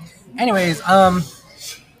 whatever. Anyways, I'm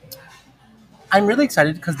really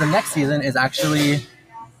excited because the next season is actually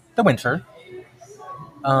the winter,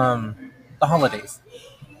 the holidays,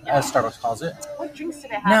 as Starbucks calls it. What drinks do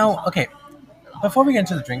they have? Now, okay, before we get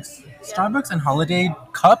into the drinks, Starbucks and holiday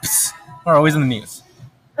cups are always in the news.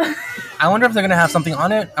 I wonder if they're gonna have something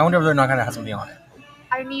on it. I wonder if they're not gonna have something on it.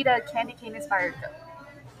 I need a candy cane inspired cup.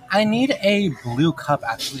 I need a blue cup.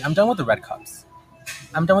 Actually, I'm done with the red cups.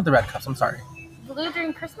 I'm sorry. Blue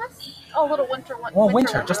during Christmas? Oh, a little winter one. Well,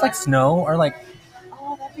 winter, just like snow or like.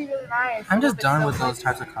 Oh, that'd be really nice. I'm just It'd be done so with those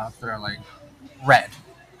nice. types of cups that are like red.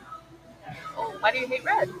 Oh, why do you hate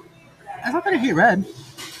red? I thought that I hate red.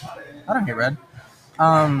 I don't hate red.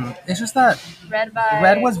 It's just that Red by.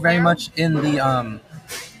 red was very Arrow? much in the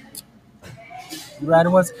red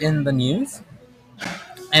was in the news,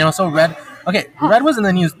 and also red. Okay, red was in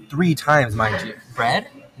the news 3 times, mind you. Red?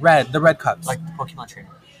 Red, the red cups. Like the Pokemon trainer.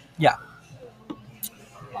 Yeah.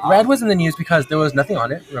 Red was in the news because there was nothing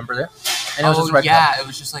on it. Remember that? And it was just red yeah, cup. it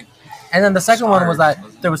was just like And then the second one was Stars, that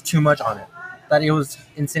wasn't it? there was too much on it. That it was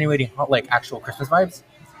insinuating like actual Christmas vibes.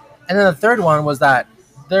 And then the third one was that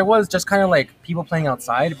there was just kind of like people playing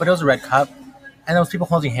outside, but it was a red cup, and there was people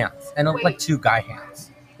holding hands, and it looked like 2 guy hands,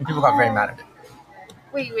 and people got very mad at it.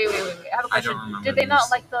 Wait. I have a I question. don't remember Did they not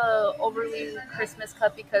these. like the overly Christmas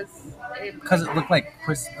cup because Because it looked like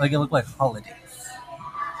it looked like holidays.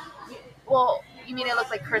 well, you mean it looked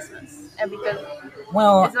like Christmas, and because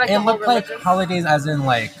Well, Is it like it the whole looked like religious? holidays, as in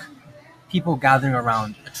like people gathering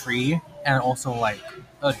around a tree, and also like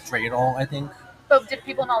a dreidel, I think. but did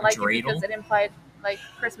people not like it Dreidel? because it implied like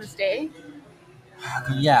Christmas Day?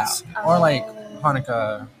 Yeah, or like Oh.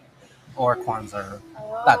 Hanukkah or Kwanzaa.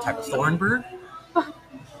 That type of stuff. Thornburg? I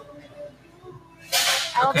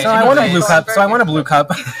don't Okay, think So I it want a was blue like cup. So I want a Thornburg. blue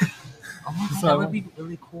cup. Oh, So- that would be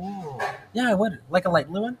really cool. Yeah, I would like a light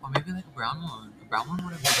blue one. Or maybe like a brown one. A brown one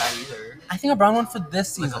wouldn't be bad either. I think a brown one for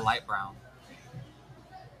this Like a season. light brown.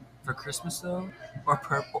 For Christmas though? Or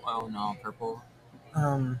purple? Oh no, purple.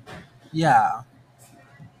 Yeah.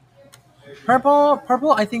 Purple.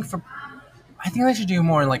 I think they should do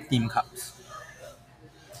more like theme cups.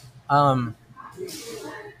 So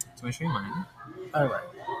make sure you mine. All right.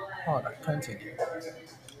 Hold on. Continue.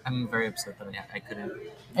 I'm very upset that I couldn't.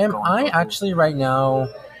 Am Go on I purple. actually right now?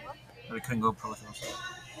 That I couldn't go pro with those.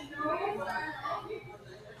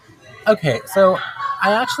 Okay, so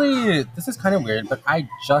I actually, this is kind of weird, but I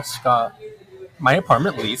just got my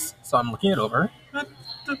apartment lease, so I'm looking it over.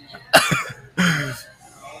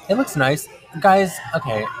 It looks nice. Guys,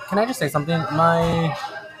 okay, can I just say something?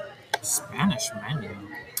 Spanish menu.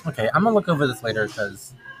 Okay, I'm gonna look over this later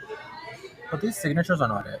but these signatures are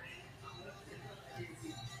not it.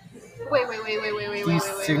 Wait. These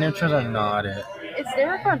signatures are not it. Is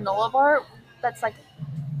there a granola bar that's like?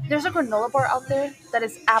 There's a granola bar out there that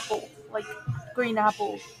is apple, like green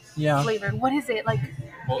apple Yeah. flavored. What is it like?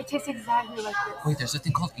 Well- It tastes exactly like this. Wait, there's a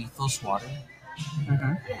thing called ethos water.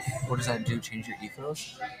 Mm-hmm. Yes. What does that do? Change your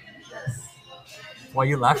ethos? Yes. Why are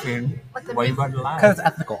you laughing? Like the Why you new- about to laugh? Because it's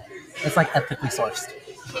ethical. It's like ethically sourced.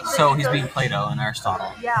 So he's being Plato and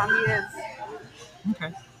Aristotle. Yeah, he is.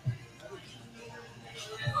 Okay.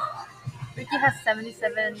 Ricky has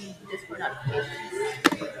 77 Discord notifications.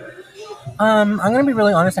 I'm gonna be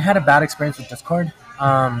really honest. I had a bad experience with Discord.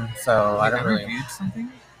 So I don't really. reviewed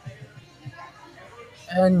something.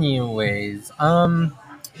 Anyways,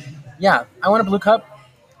 yeah, I want a blue cup.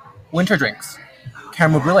 Winter drinks,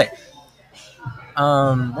 caramel brulee.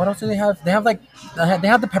 What else do they have? They have like they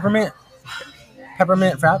have the peppermint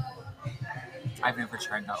frap. I've never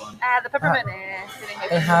tried that one. The peppermint.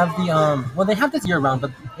 They have the well, they have this year round, but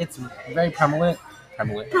it's very prevalent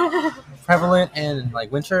in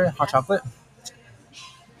like winter hot chocolate.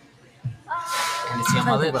 Can you see on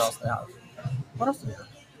my What lips? else they have? What else do they have?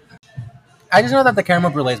 I just know that the caramel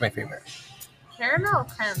brulee is my favorite. Caramel or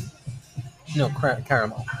creme? No,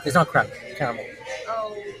 caramel. It's not creme. Caramel.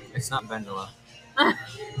 Oh, It's not vanilla. vanilla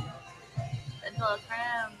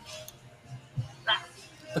creme.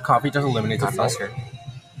 The coffee just eliminates God bless itself. her.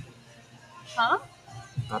 Huh?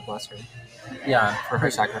 God bless her. Yeah, For her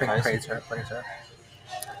sacrifice. Praise her.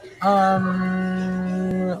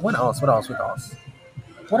 What else?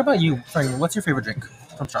 What about you, Frank? What's your favorite drink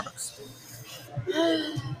from Starbucks?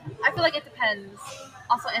 I feel like it depends.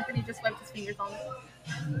 Also, Anthony just wiped his fingers on it.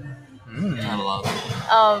 I love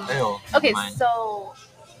it. Ew. Okay, Mine. so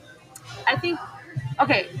I think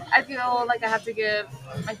I feel like I have to give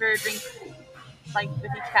my favorite drink like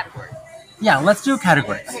with each category. Yeah, let's do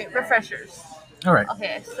categories. Okay, refreshers. All right.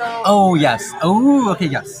 Okay, so Oh yes. Oh okay.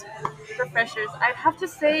 Yes. refreshers. I have to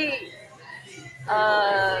say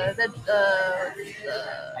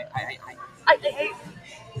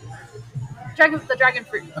the dragon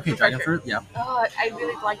fruit. Okay. Dragon refresher. fruit. Yeah. Oh, I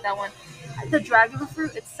really like that one. The dragon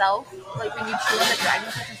fruit itself, like when you chew on the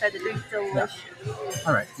dragon fruit inside the drink, delicious.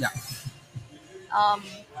 All right. Yeah.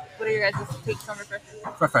 What are your guys' takes on refreshers?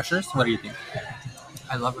 Refreshers. What do you think?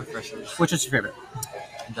 I love refreshers. Which is your favorite?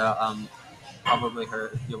 The probably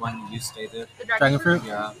the one you stated. The Dragon fruit.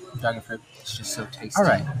 Yeah, Dragon fruit. it's just so tasty. All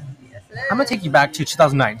right. Yes, it is. I'm gonna take you back to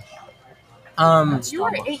 2009. You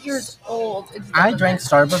were 8 years old. in I drank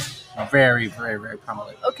 2009. Starbucks very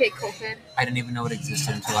prominently. Okay, cool kid. I didn't even know it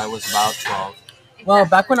existed until I was about 12. Well,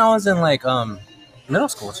 back when I was in like middle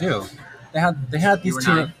school too, they had You these were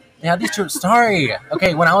two. 9? They had these two. Sorry.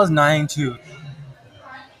 Okay, when I was 9 to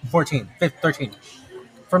 14, 13.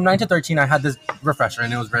 From 9 to 13, I had this refresher,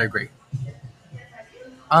 and it was very great.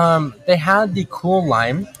 They had the cool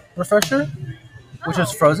lime refresher, which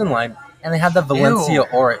was frozen lime, and they had the Valencia Ew.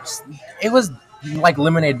 orange. It was like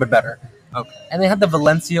lemonade, but better. Okay. And they had the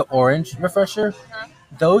Valencia orange refresher. Huh?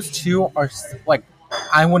 Those two are like,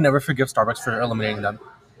 I will never forgive Starbucks for eliminating them.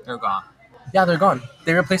 They're gone. Yeah, they're gone.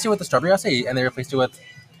 They replaced it with the strawberry acai, and they replaced it with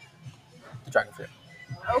the dragon fruit.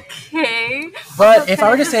 Okay. But if I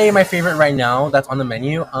were to say my favorite right now that's on the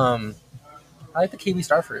menu, I like the kiwi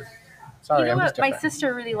star fruit. Sorry, You know I'm what? just My different.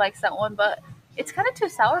 sister really likes that one, but it's kind of too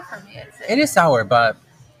sour for me. I'd say. It is sour, but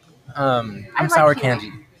I'm like sour kiwi.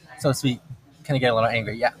 candy. So sweet. Can I get a little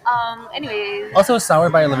angry? Yeah. Anyways. Also sour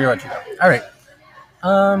by Olivia Rodrigo. All right.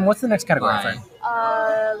 What's the next category, Bye. friend?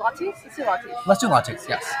 Lattes. Let's do lattes. Let's do lattes.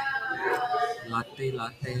 Yes.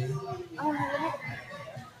 Latte.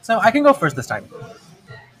 So I can go first this time.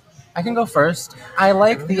 I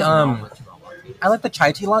like the I like the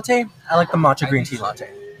chai tea latte. I like the matcha green tea latte.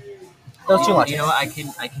 Those two lattes. You know what? I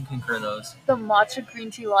can concur those. The matcha green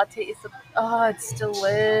tea latte is it's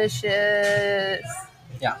delicious.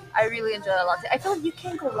 Yeah. I really enjoy a latte. I feel like you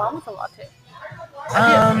can't go wrong with a latte.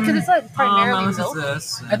 Um, Because it's like primarily unless milk.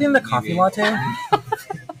 it's this. I think the coffee Maybe. latte.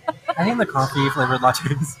 I think the coffee flavored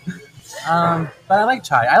lattes. But I like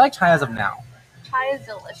chai. I like chai as of now. Chai is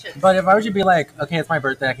delicious. But if I were to be like, okay, it's my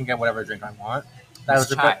birthday, I can get whatever drink I want.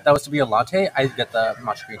 It's chai. That was to be a latte. I get the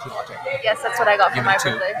matcha green tea latte. Yes, that's what I got for Give my me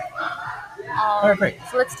two. birthday. Alright, great.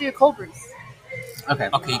 So let's do cold brews. Okay.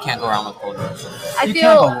 Okay, you can't go wrong with cold brew. I You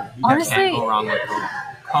feel can't go- you honestly Can't go wrong with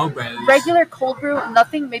cold brew. regular cold brew,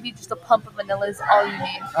 nothing. Maybe just a pump of vanilla is all you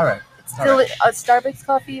need. All right. It's All right. a Starbucks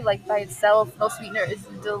coffee like by itself, no sweetener, is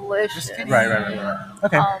delicious. Just kidding. Right.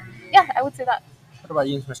 Okay. Yeah, I would say that. What about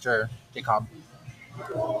you, Mr. Jacob?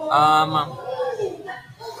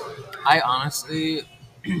 I honestly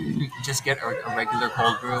just get a regular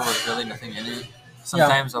cold brew with really nothing in it.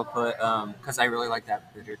 Sometimes I'll put because I really like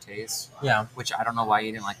that bitter taste, Yeah. which I don't know why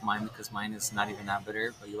you didn't like mine because mine is not even that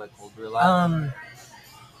bitter, but you like cold brew a lot.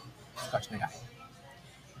 Scotch and a guy.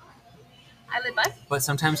 I live by. But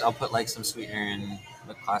sometimes I'll put like some sweetener in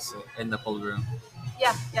the cold brew,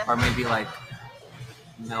 Yeah. or maybe like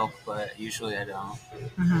milk, but usually I don't.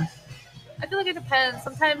 I feel like it depends.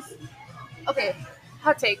 Sometimes, okay,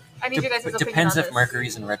 hot take. I need you guys' It opinion depends on if this.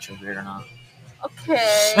 Mercury's in retrograde or not.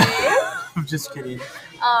 Okay. I'm just kidding.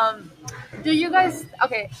 Do you guys?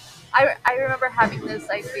 Okay. I remember having this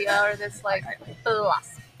idea or this like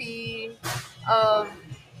philosophy of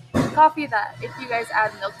coffee that if you guys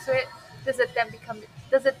add milk to it, does it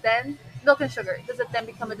then milk and sugar, does it then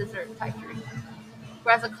become a dessert type drink?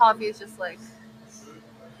 Whereas a coffee is just like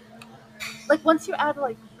once you add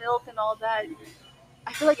like milk and all that,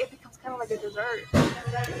 I feel like it becomes kind of like a dessert.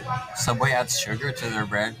 Subway adds sugar to their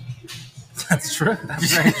bread. That's true.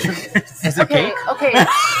 That's very true. Is it Okay, cake? okay.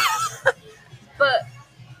 but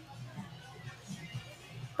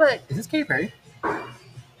but Is this Katy Perry?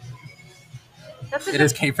 that's a It good-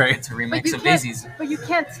 is Katy Perry. It's a but remix you of can't- Daisy's. But you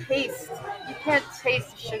can't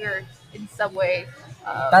taste sugar in Subway.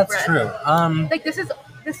 That's bread. true. Like this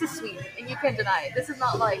is sweet, and you can't deny it. This is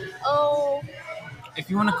not like oh. If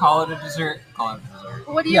you want to call it a dessert, call it a dessert.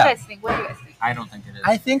 What do you Yeah. guys think? What do you guys think? I don't think it is.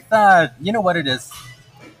 I think that you know what it is.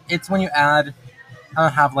 It's when you add,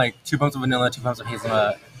 have like 2 pumps of vanilla, 2 pumps of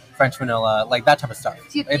hazelnut, French vanilla, like that type of stuff.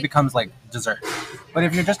 Do you It think- becomes like dessert. But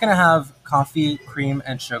if you're just gonna have coffee, cream,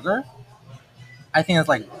 and sugar, I think it's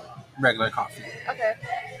like regular coffee. Okay.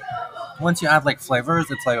 Once you add like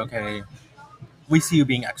flavors, it's like okay, we see you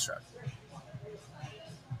being extra.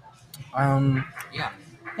 Yeah.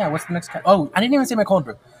 Yeah. What's the next? Oh, I didn't even say my cold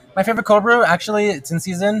brew. My favorite cold brew, actually, it's in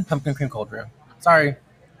season. Pumpkin cream cold brew. Sorry,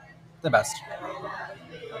 the best.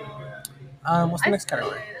 What's the next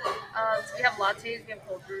category? So we have lattes, we have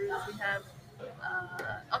cold brews, we have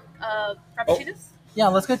frappuccinos. Yeah,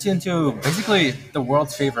 let's get into basically the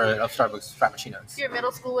world's favorite of Starbucks frappuccinos. If you're a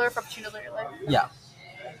middle schooler, frappuccinos are your life. Yeah.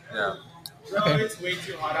 Yeah. Okay. Okay. It's way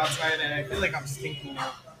too hot outside, and I feel like I'm stinking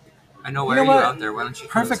now. I know. You Where know are what? you out there? Why don't you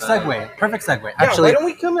come Perfect inside? segue. Perfect segue. Yeah, Actually, why don't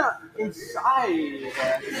we come out inside?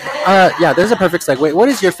 yeah, there's a perfect segue. What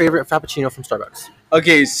is your favorite frappuccino from Starbucks?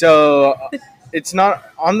 Okay, so it's not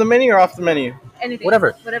on the menu or off the menu? Anything.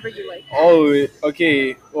 Whatever. Whatever you like. Oh,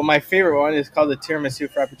 okay. Well, my favorite one is called the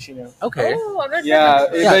tiramisu frappuccino. Okay. Oh, I've never Yeah, tried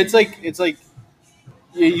that before. it's like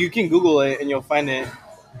you can Google it and you'll find it,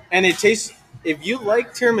 and it tastes. If you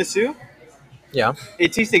like tiramisu, Yeah.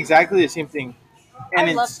 it tastes exactly the same thing, and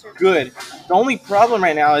I love it's tiramisu. good. The only problem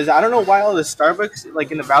right now is I don't know why all the Starbucks like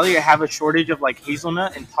in the Valley have a shortage of like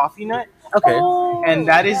hazelnut and toffee nut, Okay. Oh, and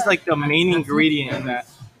that is yeah. like the main ingredient in that.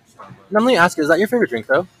 Now let me ask you: is that your favorite drink,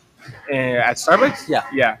 though? At Starbucks? Yeah.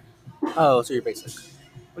 Yeah. Oh, so you're basic.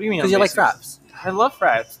 What do you mean? Because I'm you like basic? fraps. I love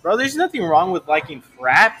fraps, bro. There's nothing wrong with liking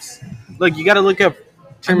fraps. Look, you got to look up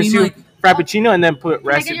I mean, tiramisu like- frappuccino and then put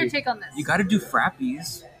Can I get your recipe. take on this? You got to do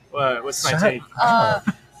frappies. What's my Shut take? up.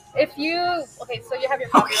 If you so you have your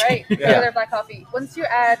coffee, right? Yeah. Regular black coffee. Once you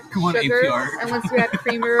add Come on, sugar APR. and once you add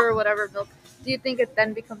creamer or whatever milk, do you think it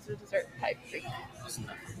then becomes a dessert type drink?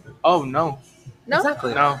 Oh no, No.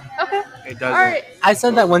 Exactly. no, Okay. it All doesn't. right. I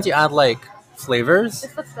said that once you add like flavors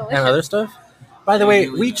This looks and delicious. other stuff. By the way,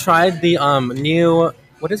 we tried the new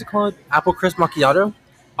what is it called? Apple crisp macchiato.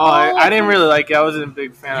 Oh, I didn't really like it. I wasn't a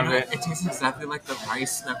big fan You of know, it. it tastes exactly like the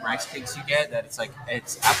rice cakes you get. That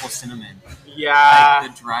it's apple cinnamon. Yeah,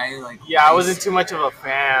 Like the dry yeah, I rice. wasn't too much of a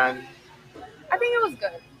fan. I think it was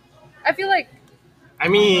good. I feel like I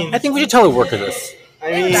mean, I think we should tell the worker this.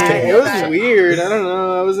 it was weird. I don't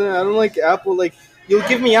know. I don't like apple. Like, you'll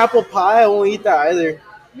give me apple pie, I won't eat that either.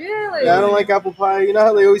 really. Yeah, I don't like apple pie. You know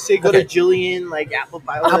how they always say go Okay. to Jillian, like apple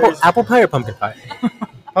pie. Apple pie or pumpkin pie?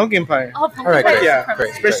 Pumpkin pie, Oh, pumpkin All right, pie great. is Yeah,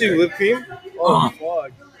 supremacy. especially with whipped cream. Oh,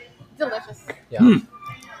 fuck. Delicious. Yeah. You know,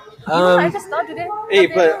 I Um, just thought today. Hey,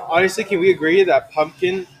 but honestly, can we agree that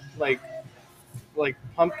pumpkin, like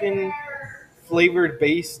pumpkin flavored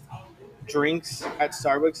based drinks at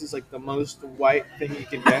Starbucks is like the most white thing you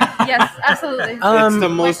can get? Yes, absolutely. It's the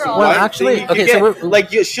most Well, white actually, thing you can okay, so get. we're- Like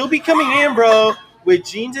she'll be coming in, bro, with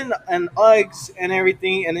jeans and Uggs and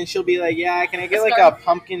everything, and then she'll be like, "Yeah, can I get like a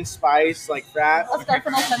pumpkin spice like frap?" Let's start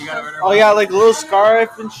from all You gotta order Oh yeah, like a little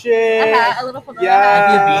scarf and shit. a hat, a little fedora.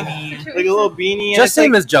 Yeah. Maybe a beanie. Like a little beanie. and just it's say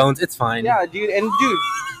like, Miss Jones. It's fine. yeah, dude, and dude,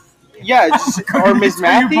 yeah, just, or Miss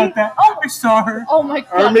Matthew, Oh, I saw her. oh my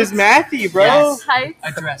god. or Miss Matthew, bro. Yes. Tights.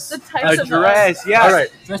 A dress. The types A of dress, yeah. All right.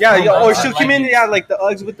 Yeah, yeah, or Dress she'll from come in, leggings. yeah, like the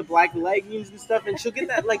Uggs with the black leggings and stuff, and she'll get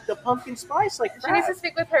that like the pumpkin spice, like She needs to frap.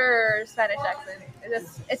 speak with her Spanish accent.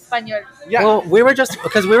 It's Espanol. Yeah, Well, we were just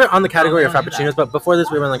because we were on the category of frappuccinos, but before this,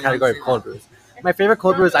 we were on the category of cold brews. My favorite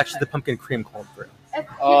cold brew is actually the pumpkin cream cold brew.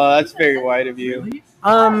 oh, that's very white of you.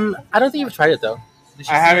 I don't think you've tried it though.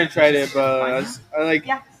 I haven't tried it, but I like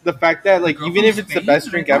Yeah. the fact that like even if it's the best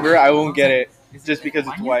drink ever, I won't get it just because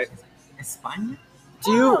it's white. España?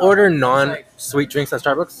 Do you order non-sweet drinks at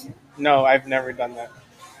Starbucks? No, I've never done that.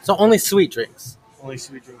 So only sweet drinks. Only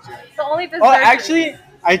sweet drinks. Yeah. So only dessert. Oh, actually,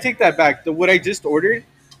 I take that back. What I just ordered,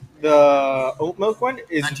 the oat milk one,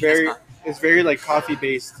 is Nanchi very desu ka? is very like coffee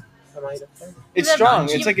based. It's You've strong.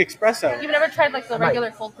 never- It's like espresso. You've never tried like the Am I-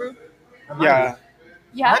 regular cold brew? Yeah.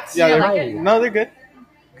 Yeah. What? Yeah, You they're, like it? no, they're good.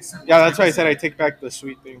 Yeah, that's why I said I take back the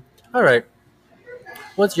sweet thing. All right.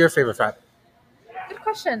 What's your favorite frap? Good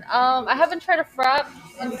question. I haven't tried a frap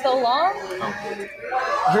in so long.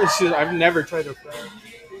 Shit, I've never tried a frap.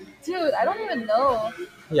 Dude, I don't even know.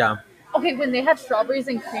 Yeah. Okay, when they had strawberries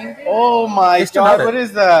and cream. Oh my They still have god, it. what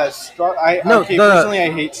is that? No, Okay, the- personally,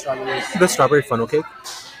 I hate strawberries. The strawberry funnel cake.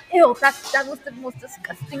 Ew, that was the most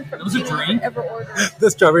disgusting That was a frappuccino drink? I've ever ordered.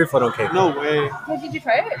 The strawberry funnel cake. No way. Did you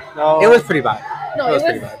try it? No. It was pretty bad. No, It it was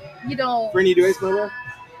was. pretty bad. You know. Brittany, do I smell that?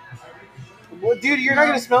 Well, dude, you're not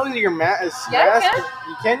gonna smell it with your mask. Yeah, I can.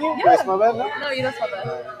 You can you? Do I Yeah. smell that? No. No, you don't smell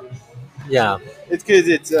that. Yeah. It's because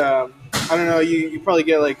it's I don't know. You probably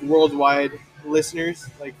get like worldwide listeners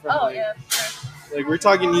like from Oh like, yeah. Sure. like we're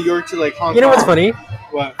talking New York to like Hong Kong. You know what's funny?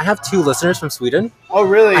 What? I have 2 listeners from Sweden. Oh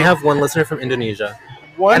really? I have 1 listener from Indonesia.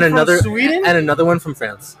 one and from another Sweden. and another one from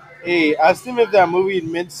France. Hey, ask them if that movie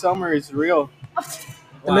Midsummer is real.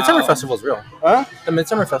 The Midsummer Festival is real. Huh? The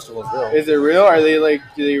Midsummer Festival is real. Is it real? Are they like?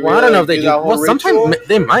 Do they? Well, I don't know if they do do. that whole Well, sometimes ritual?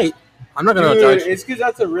 they might. I'm not gonna Dude, judge. it's because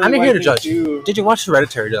that's a really. I'm not here white to thing judge. too. Did you watch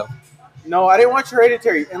Hereditary though? No, I didn't watch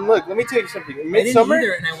Hereditary. And look, let me tell you something. Midsummer.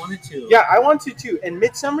 and I wanted to. Yeah, I want to too. And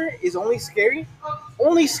Midsummer is only scary.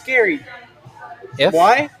 Only scary. If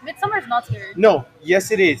Why? Midsummer is not scary. No.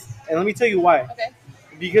 Yes, it is. And let me tell you why. Okay.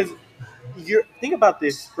 Because you're think about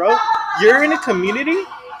this, bro. You're in a community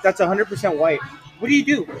that's 100% white. What do you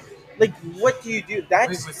do? Like, what do you do?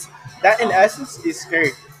 That in essence is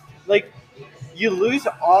scary. Like, you lose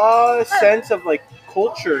all sense of like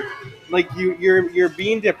culture. Like you're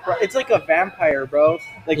being depressed. It's like a vampire, bro.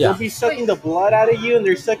 Like Yeah. they'll be sucking the blood out of you, and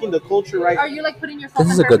they're sucking the culture right. Are you like putting yourself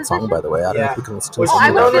this is in a her good song, position? by the way. I don't know Yeah. if you can listen to Which- this. Oh, I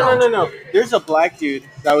in would the feel- background. no. There's a black dude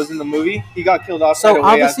that was in the movie. He got killed off. So, right away,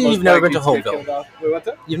 as obviously most you've never black been to dudes get Hopeville. killed off. Wait, what's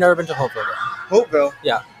that? You've never been to Hopeville. Hopeville.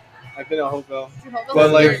 Yeah. I've been to Hopeville. Jehovah's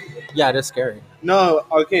But, like- Witness. Yeah, it is scary. No,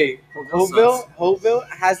 okay. Hopeville Hopeville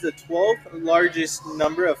has the 12th largest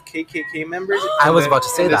number of KKK members. I in was the- about to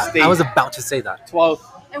say in the that. state. I was about to say that. 12th.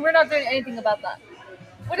 And we're not doing anything about that.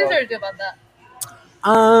 What is there to do about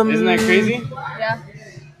that? Isn't that crazy? Yeah.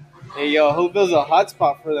 Hey, yo, Hopeville's a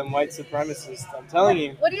hotspot for them white supremacists. I'm telling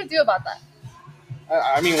you. What do you do about that?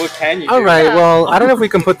 I mean, what can you All do? right. Yeah. Well, I don't know if we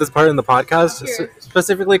can put this part in the podcast Here.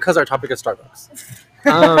 specifically because our topic is Starbucks.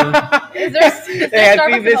 Is there Hey, Starbucks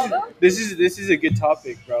I in think Hopeville? this is a good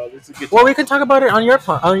topic, bro. This is a good Well, we topic. can talk about it on your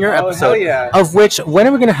Oh, hell episode. yeah. Of which, when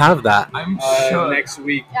are we gonna have that? I'm sure. Next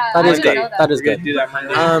week. Yeah, That I is didn't good. know that. That is We're gonna good. do that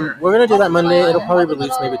Monday. We're gonna do that Monday. It'll probably All the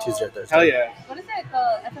release maybe little- Tuesday or Thursday. Hell yeah. What is it? The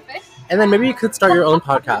FFA? And then maybe you could start your own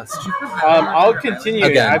podcast. I'll continue.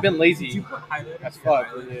 Again. I've been Did you lazy put highlight as fuck.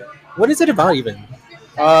 What is it about even?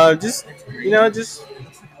 Just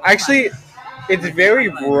actually, it's very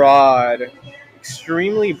broad,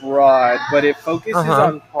 extremely broad, but it focuses Uh-huh.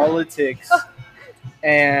 on politics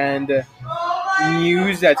and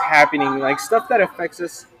news that's happening, like stuff that affects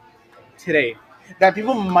us today that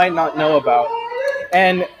people might not know about.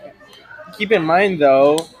 And keep in mind,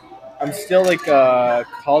 though, I'm still like a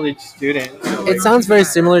college student. So, It like, sounds very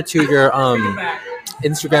similar to your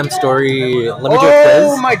Instagram story. Let me do a oh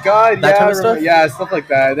quiz. my god! That yeah, type of stuff? yeah, stuff like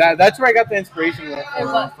that. That's where I got the inspiration. Hey,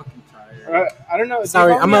 what? I don't know. do you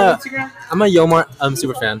Sorry, follow I'm me on a- Instagram? I'm a Yomar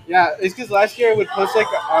super fan. Yeah, it's because last year I would post like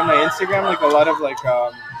on my Instagram like a lot of like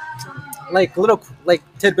Like little like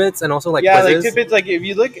tidbits and also like yeah quizzes. like tidbits. Like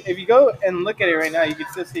if you go and look at it right now, you can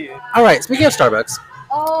still see it. All right. Speaking of Starbucks,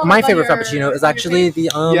 Oh, my on favorite your- frappuccino is on your actually page?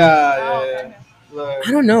 the Oh, yeah. okay. Look.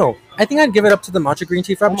 I don't know. I think I'd give it up to the matcha green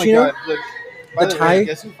tea Oh my frappuccino. god! Look. By The way, Thai-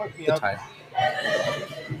 guess who fucked me The up? Thai.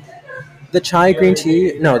 The chai green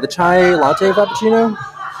tea. No, the chai latte frappuccino.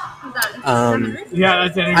 Who's that? Um, Yeah,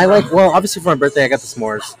 that's it. I like. Well, obviously for my birthday, I got the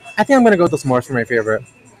s'mores. I think I'm gonna go with the s'mores for my favorite.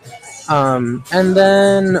 And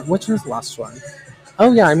then which one's the last one?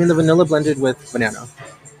 Oh yeah, I mean the vanilla blended with banana.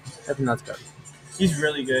 I think that's good. He's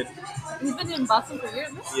really good. He's been in Boston for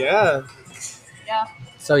years. no? Yeah. Yeah.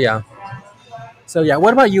 So yeah.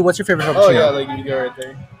 What about you? What's your favorite frappuccino? Oh yeah, like you go right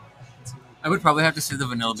there. I would probably have to say the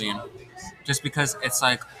vanilla bean, just because it's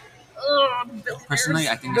like personally,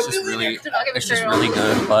 I think it's just really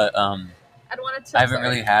good. But I don't want to. I haven't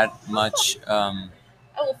really had much I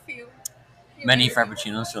will feel. many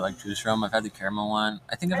frappuccinos to like choose from. I've had the caramel one.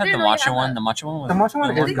 I think I've I had the didn't really matcha have one. that. The matcha one was The matcha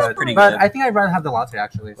one the is was good, pretty but good. I think I'd rather have the latte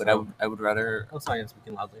actually. But So. I would rather Oh, sorry, I'm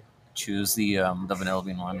speaking loudly. choose the vanilla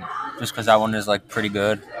bean one, just because that one is like pretty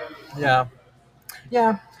good. Yeah.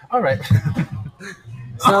 Yeah. All right.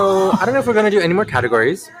 So I don't know if we're gonna do any more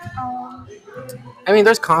categories. I mean,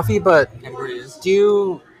 there's coffee, but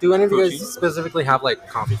do any of you guys Protein? specifically have like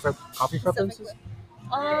coffee preferences?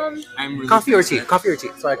 I'm really Coffee or tea? sensitive. Coffee or tea?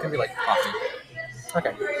 So I can be like, Coffee.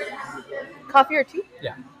 okay. Coffee or tea?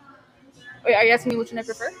 Yeah. Wait, are you asking me which one I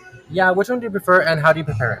prefer? Yeah, which one do you prefer and how do you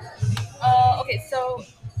prepare it? Okay, so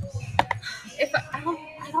if I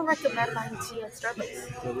don't recommend buying tea at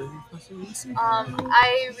Starbucks.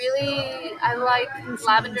 I like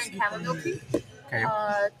lavender and chamomile tea. Okay.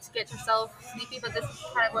 To get yourself sleepy, but this is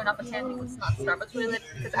kind of going off a tangent because it's not Starbucks related.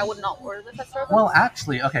 Because I would not order this at Starbucks. Well,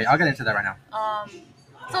 actually, okay, I'll get into that right now.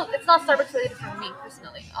 So it's not Starbucks related for me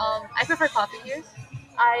personally. I prefer coffee here.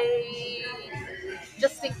 I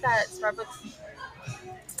just think that Starbucks.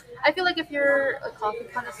 I feel like if you're a coffee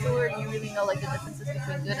connoisseur and you really know like the differences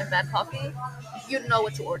between good and bad coffee, you'd know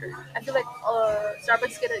what to order. I feel like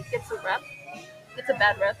Starbucks gets a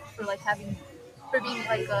bad rep for like for being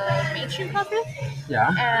like a mainstream coffee, Yeah.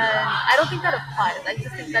 and I don't think that applies. I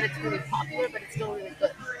just think that it's really popular, but it's still really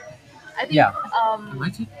good. I think. Yeah.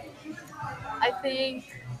 I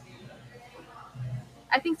think.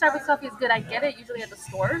 I think Starbucks coffee is good. I get it usually at the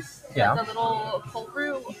stores, Yeah. like the little cold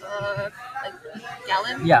brew, like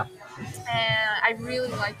gallon. Yeah. And I really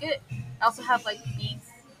like it. I also have like beets.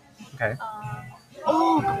 Okay.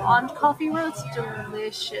 Blonde coffee roast,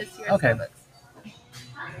 delicious here at Okay. Starbucks.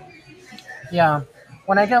 Yeah.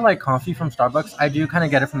 When I get like coffee from Starbucks, I do kind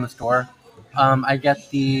of get it from the store. I get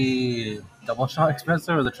the double shot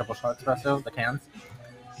espresso or the triple shot espresso, the cans.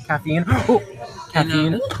 Caffeine. Oh,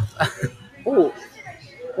 caffeine. Oh,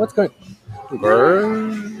 what's going?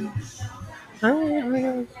 Burn.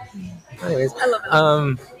 Anyways, I love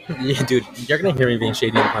it. yeah, dude, you're gonna hear me being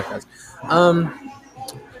shady in the podcast.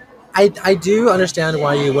 I do understand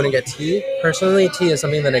why you wouldn't get tea. Personally, tea is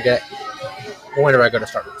something that I get whenever I go to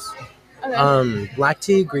Starbucks. Okay. Black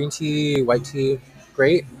tea, green tea, white tea,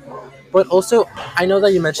 great. But also, I know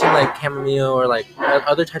that you mentioned like chamomile or like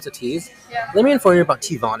other types of teas. Yeah. Let me inform you about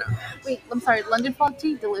Teavana. Wait, I'm sorry. London fog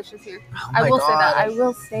tea, delicious here. Oh I my will say that. God. I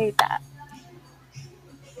will say that.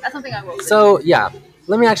 That's something I will say. So yeah,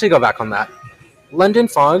 let me actually go back on that. London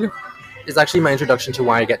Fog is actually my introduction to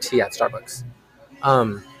why I get tea at Starbucks.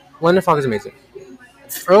 London Fog is amazing.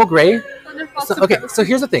 Earl Grey. London fog's So, super- okay, so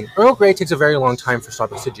here's the thing. Earl Grey takes a very long time for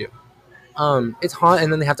Starbucks to do. It's hot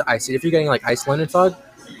and then they have to ice it. If you're getting like iced London Fog,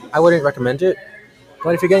 I wouldn't recommend it.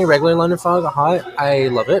 But if you're getting regular London Fog hot, I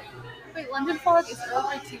love it. Wait, London fog is Earl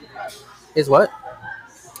Grey tea. Is what?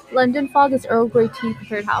 London fog is Earl Grey tea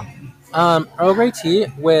prepared how? Earl Grey tea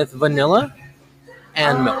with vanilla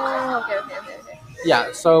and milk. Oh, okay.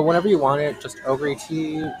 Yeah, so whenever you want it, just Earl Grey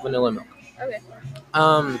tea, vanilla milk. Okay.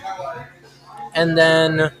 And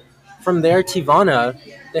then from there, Teavana,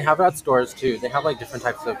 they have it at stores too. They have like different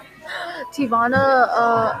types of.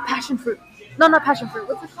 Teavana, passion fruit. No, not passion fruit.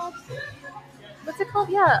 What's it called?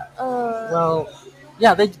 Yeah. Well,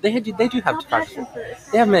 yeah, they do have Not passion. passion fruit.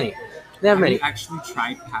 They have many. They have Have you many. actually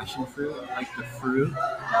tried passion fruit? Like the fruit?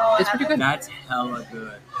 No, It's pretty good. That's hella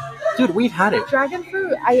good. Dude, we've had it. Dragon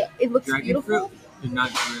fruit. It looks Dragon beautiful, fruit is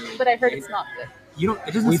not good. but I heard it's not good. You don't.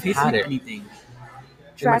 It doesn't We've taste had like it. anything. In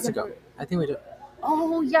Dragon Mexico. fruit. I think we did.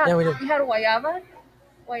 Oh yeah. Yeah, we did. We had guayaba.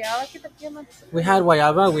 Guayaba, ¿qué te llamas? We had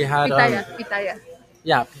guayaba. We had Pitaya.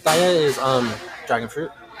 yeah, pitaya is dragon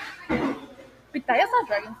fruit. Pitaya's not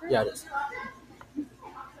dragon fruit. Yeah, it is.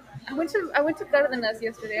 I went to Cárdenas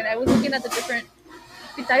yesterday and I was looking at the different.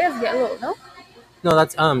 Pitaya's yellow, no? No,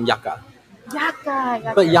 that's yaka.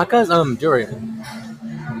 Yaka. But yaka is durian.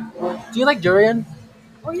 Do you like durian?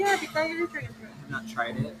 Oh yeah, pitaya is dragon fruit. I've not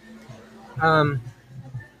tried it.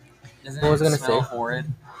 Doesn't What was I it gonna smell say? horrid?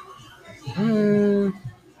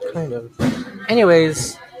 Kind of.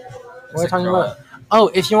 Anyways, what are we talking about? Oh,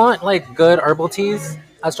 if you want like good herbal teas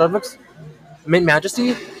at Starbucks, Mint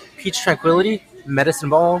Majesty, Peach Tranquility, Medicine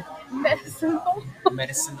Ball. Medicine ball.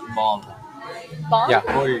 Medicine ball. Bomb? Yeah,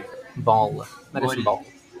 ball. Medicine Ball. Ball.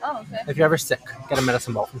 Oh, okay. If you're ever sick, get a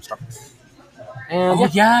medicine ball from Starbucks. And Oh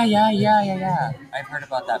yeah. I've heard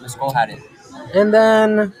about that. Miss Cole had it. and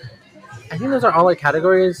then I think those are all like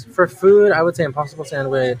categories for food. I would say Impossible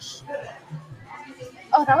Sandwich.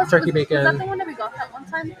 Oh, that was Turkey was bacon. that the one that we got that one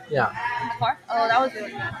time in Yeah, the car? Oh, that was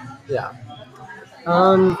really good. yeah.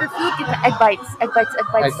 For food, get the egg bites. Egg bites. Egg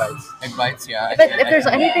bites. Egg bites, yeah. But if there's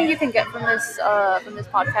anything you can get from this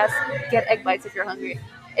podcast, get egg bites if you're hungry.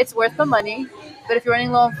 It's worth the money. But if you're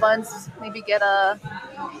running low on funds, maybe get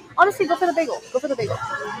honestly, go for the bagel. Go for the bagel.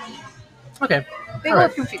 Okay. Bagel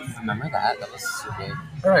Alright. with cream cheese. Remember that? That was so good.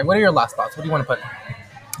 All right. What are your last thoughts? What do you want to put?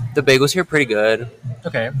 The bagels here are pretty good.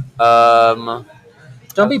 Okay. Um,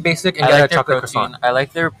 Don't be basic and I get like a their chocolate protein. croissant. I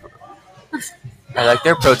like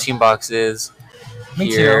their protein boxes Me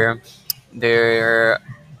here. They're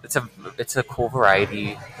it's a cool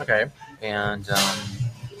variety, Okay. and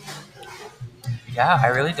Yeah, I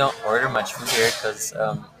really don't order much food here because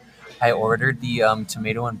I ordered the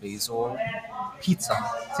tomato and basil Pizza.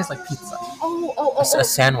 It tastes like pizza. a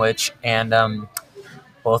sandwich, and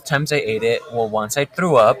both times I ate it. Well, once I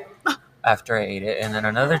threw up after I ate it, and then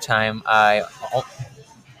another time I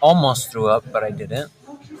almost threw up, but I didn't.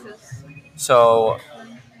 Oh, Jesus. So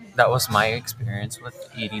that was my experience with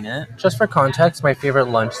eating it. Just for context, my favorite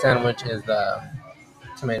lunch sandwich is the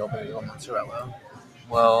tomato basil mozzarella.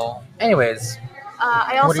 Well, Anyways,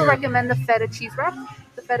 I What also are your- recommend the feta cheese wrap.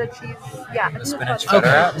 The feta cheese, yeah. I think it's spinach called-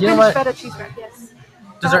 feta wrap? you know Spinach what? feta cheese wrap, yes.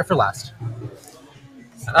 Dessert for last.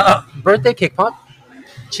 uh, Birthday cake pop,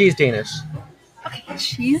 cheese Danish. Okay,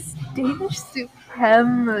 cheese Danish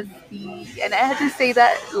supremacy. And I had to say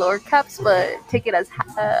that lower caps, but take it as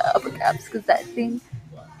upper caps because that thing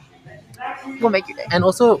will make your day. And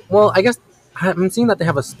also, well, I guess I'm seeing that they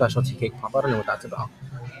have a specialty cake pop. I don't know what that's about.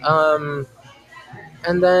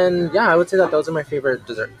 And then, yeah, I would say that those are my favorite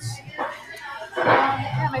desserts.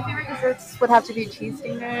 Yeah, my favorite desserts would have to be cheese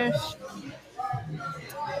Danish.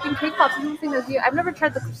 I think cake pops is something that's here. I've never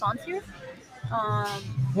tried the croissants here.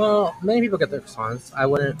 Well, many people get their croissants. I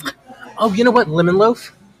wouldn't. Oh, you know what? Lemon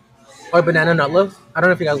loaf or banana nut loaf. I don't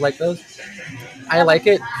know if you guys like those. I like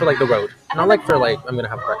it for like the road, not like for like I'm gonna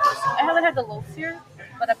have breakfast. I haven't had the loaves here,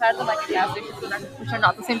 but I've had them like at gas stations, which are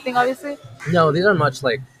not the same thing, obviously. No, these are much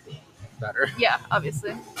like better. Yeah,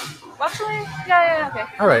 obviously. Well, actually, yeah, okay.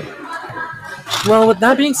 All right. Well, with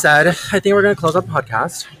that being said, I think we're gonna close out the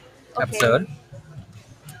podcast Okay. episode.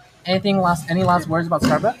 Any last words about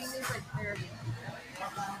Starbucks?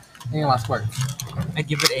 Any last words? I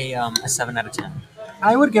give it a 7 out of 10.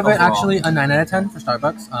 I would give it Overall. actually a 9 out of 10 for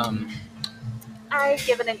Starbucks. I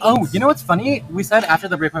give it an 8. Oh, you know what's funny? We said after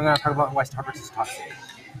the break we're going to talk about why Starbucks is toxic.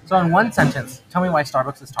 So in one sentence, tell me why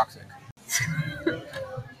Starbucks is toxic.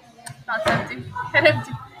 Not empty. Head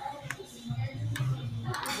empty.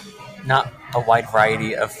 Not a wide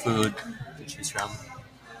variety of food to choose from.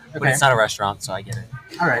 But Okay. it's not a restaurant, so I get it.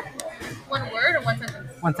 All right. One word or one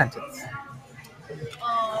sentence? One sentence.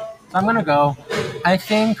 So I'm going to go. I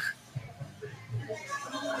think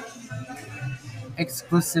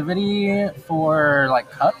exclusivity for like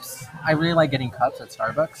cups. I really like getting cups at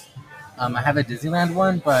Starbucks. I have a Disneyland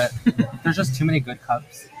one, but there's just too many good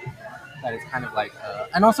cups that it's kind of like,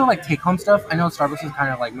 and also like take home stuff. I know Starbucks is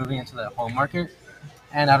kind of like moving into the home market,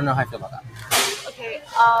 and I don't know how I feel about that. Okay,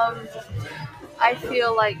 I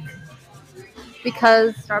feel like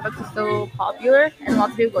because Starbucks is so popular and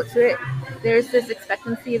lots of people go to it, there's this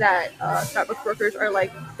expectancy that Starbucks workers are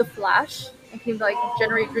like the Flash and can like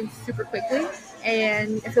generate drinks super quickly.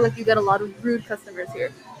 And I feel like you get a lot of rude customers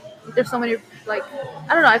here. There's so many like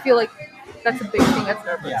I don't know. I feel like that's a big thing at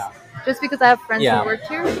Starbucks. Yeah. Just because I have friends Yeah. who work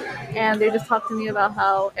here, and they just talk to me about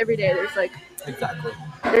how every day there's like Exactly.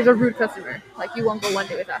 there's a rude customer. Like you won't go one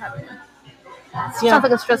day without having one. Yeah. Sounds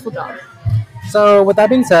like a stressful job. So with that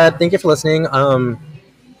being said, thank you for listening. I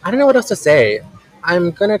don't know what else to say.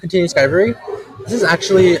 I'm gonna continue Skyvery. This is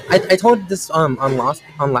actually I told this on last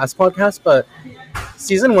podcast, but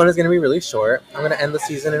season 1 is gonna be really short. I'm gonna end the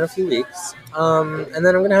season in a few weeks, and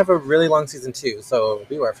then I'm gonna have a really long season 2. So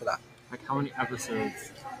beware for that. Like how many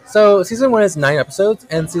episodes? So season 1 is 9 episodes,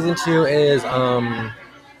 and season 2 is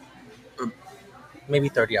maybe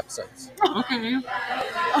 30 episodes. Okay.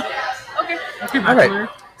 Okay. All right.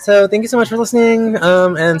 So thank you so much for listening,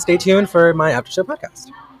 and stay tuned for my after show podcast.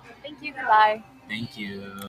 Thank you. Goodbye. Thank you.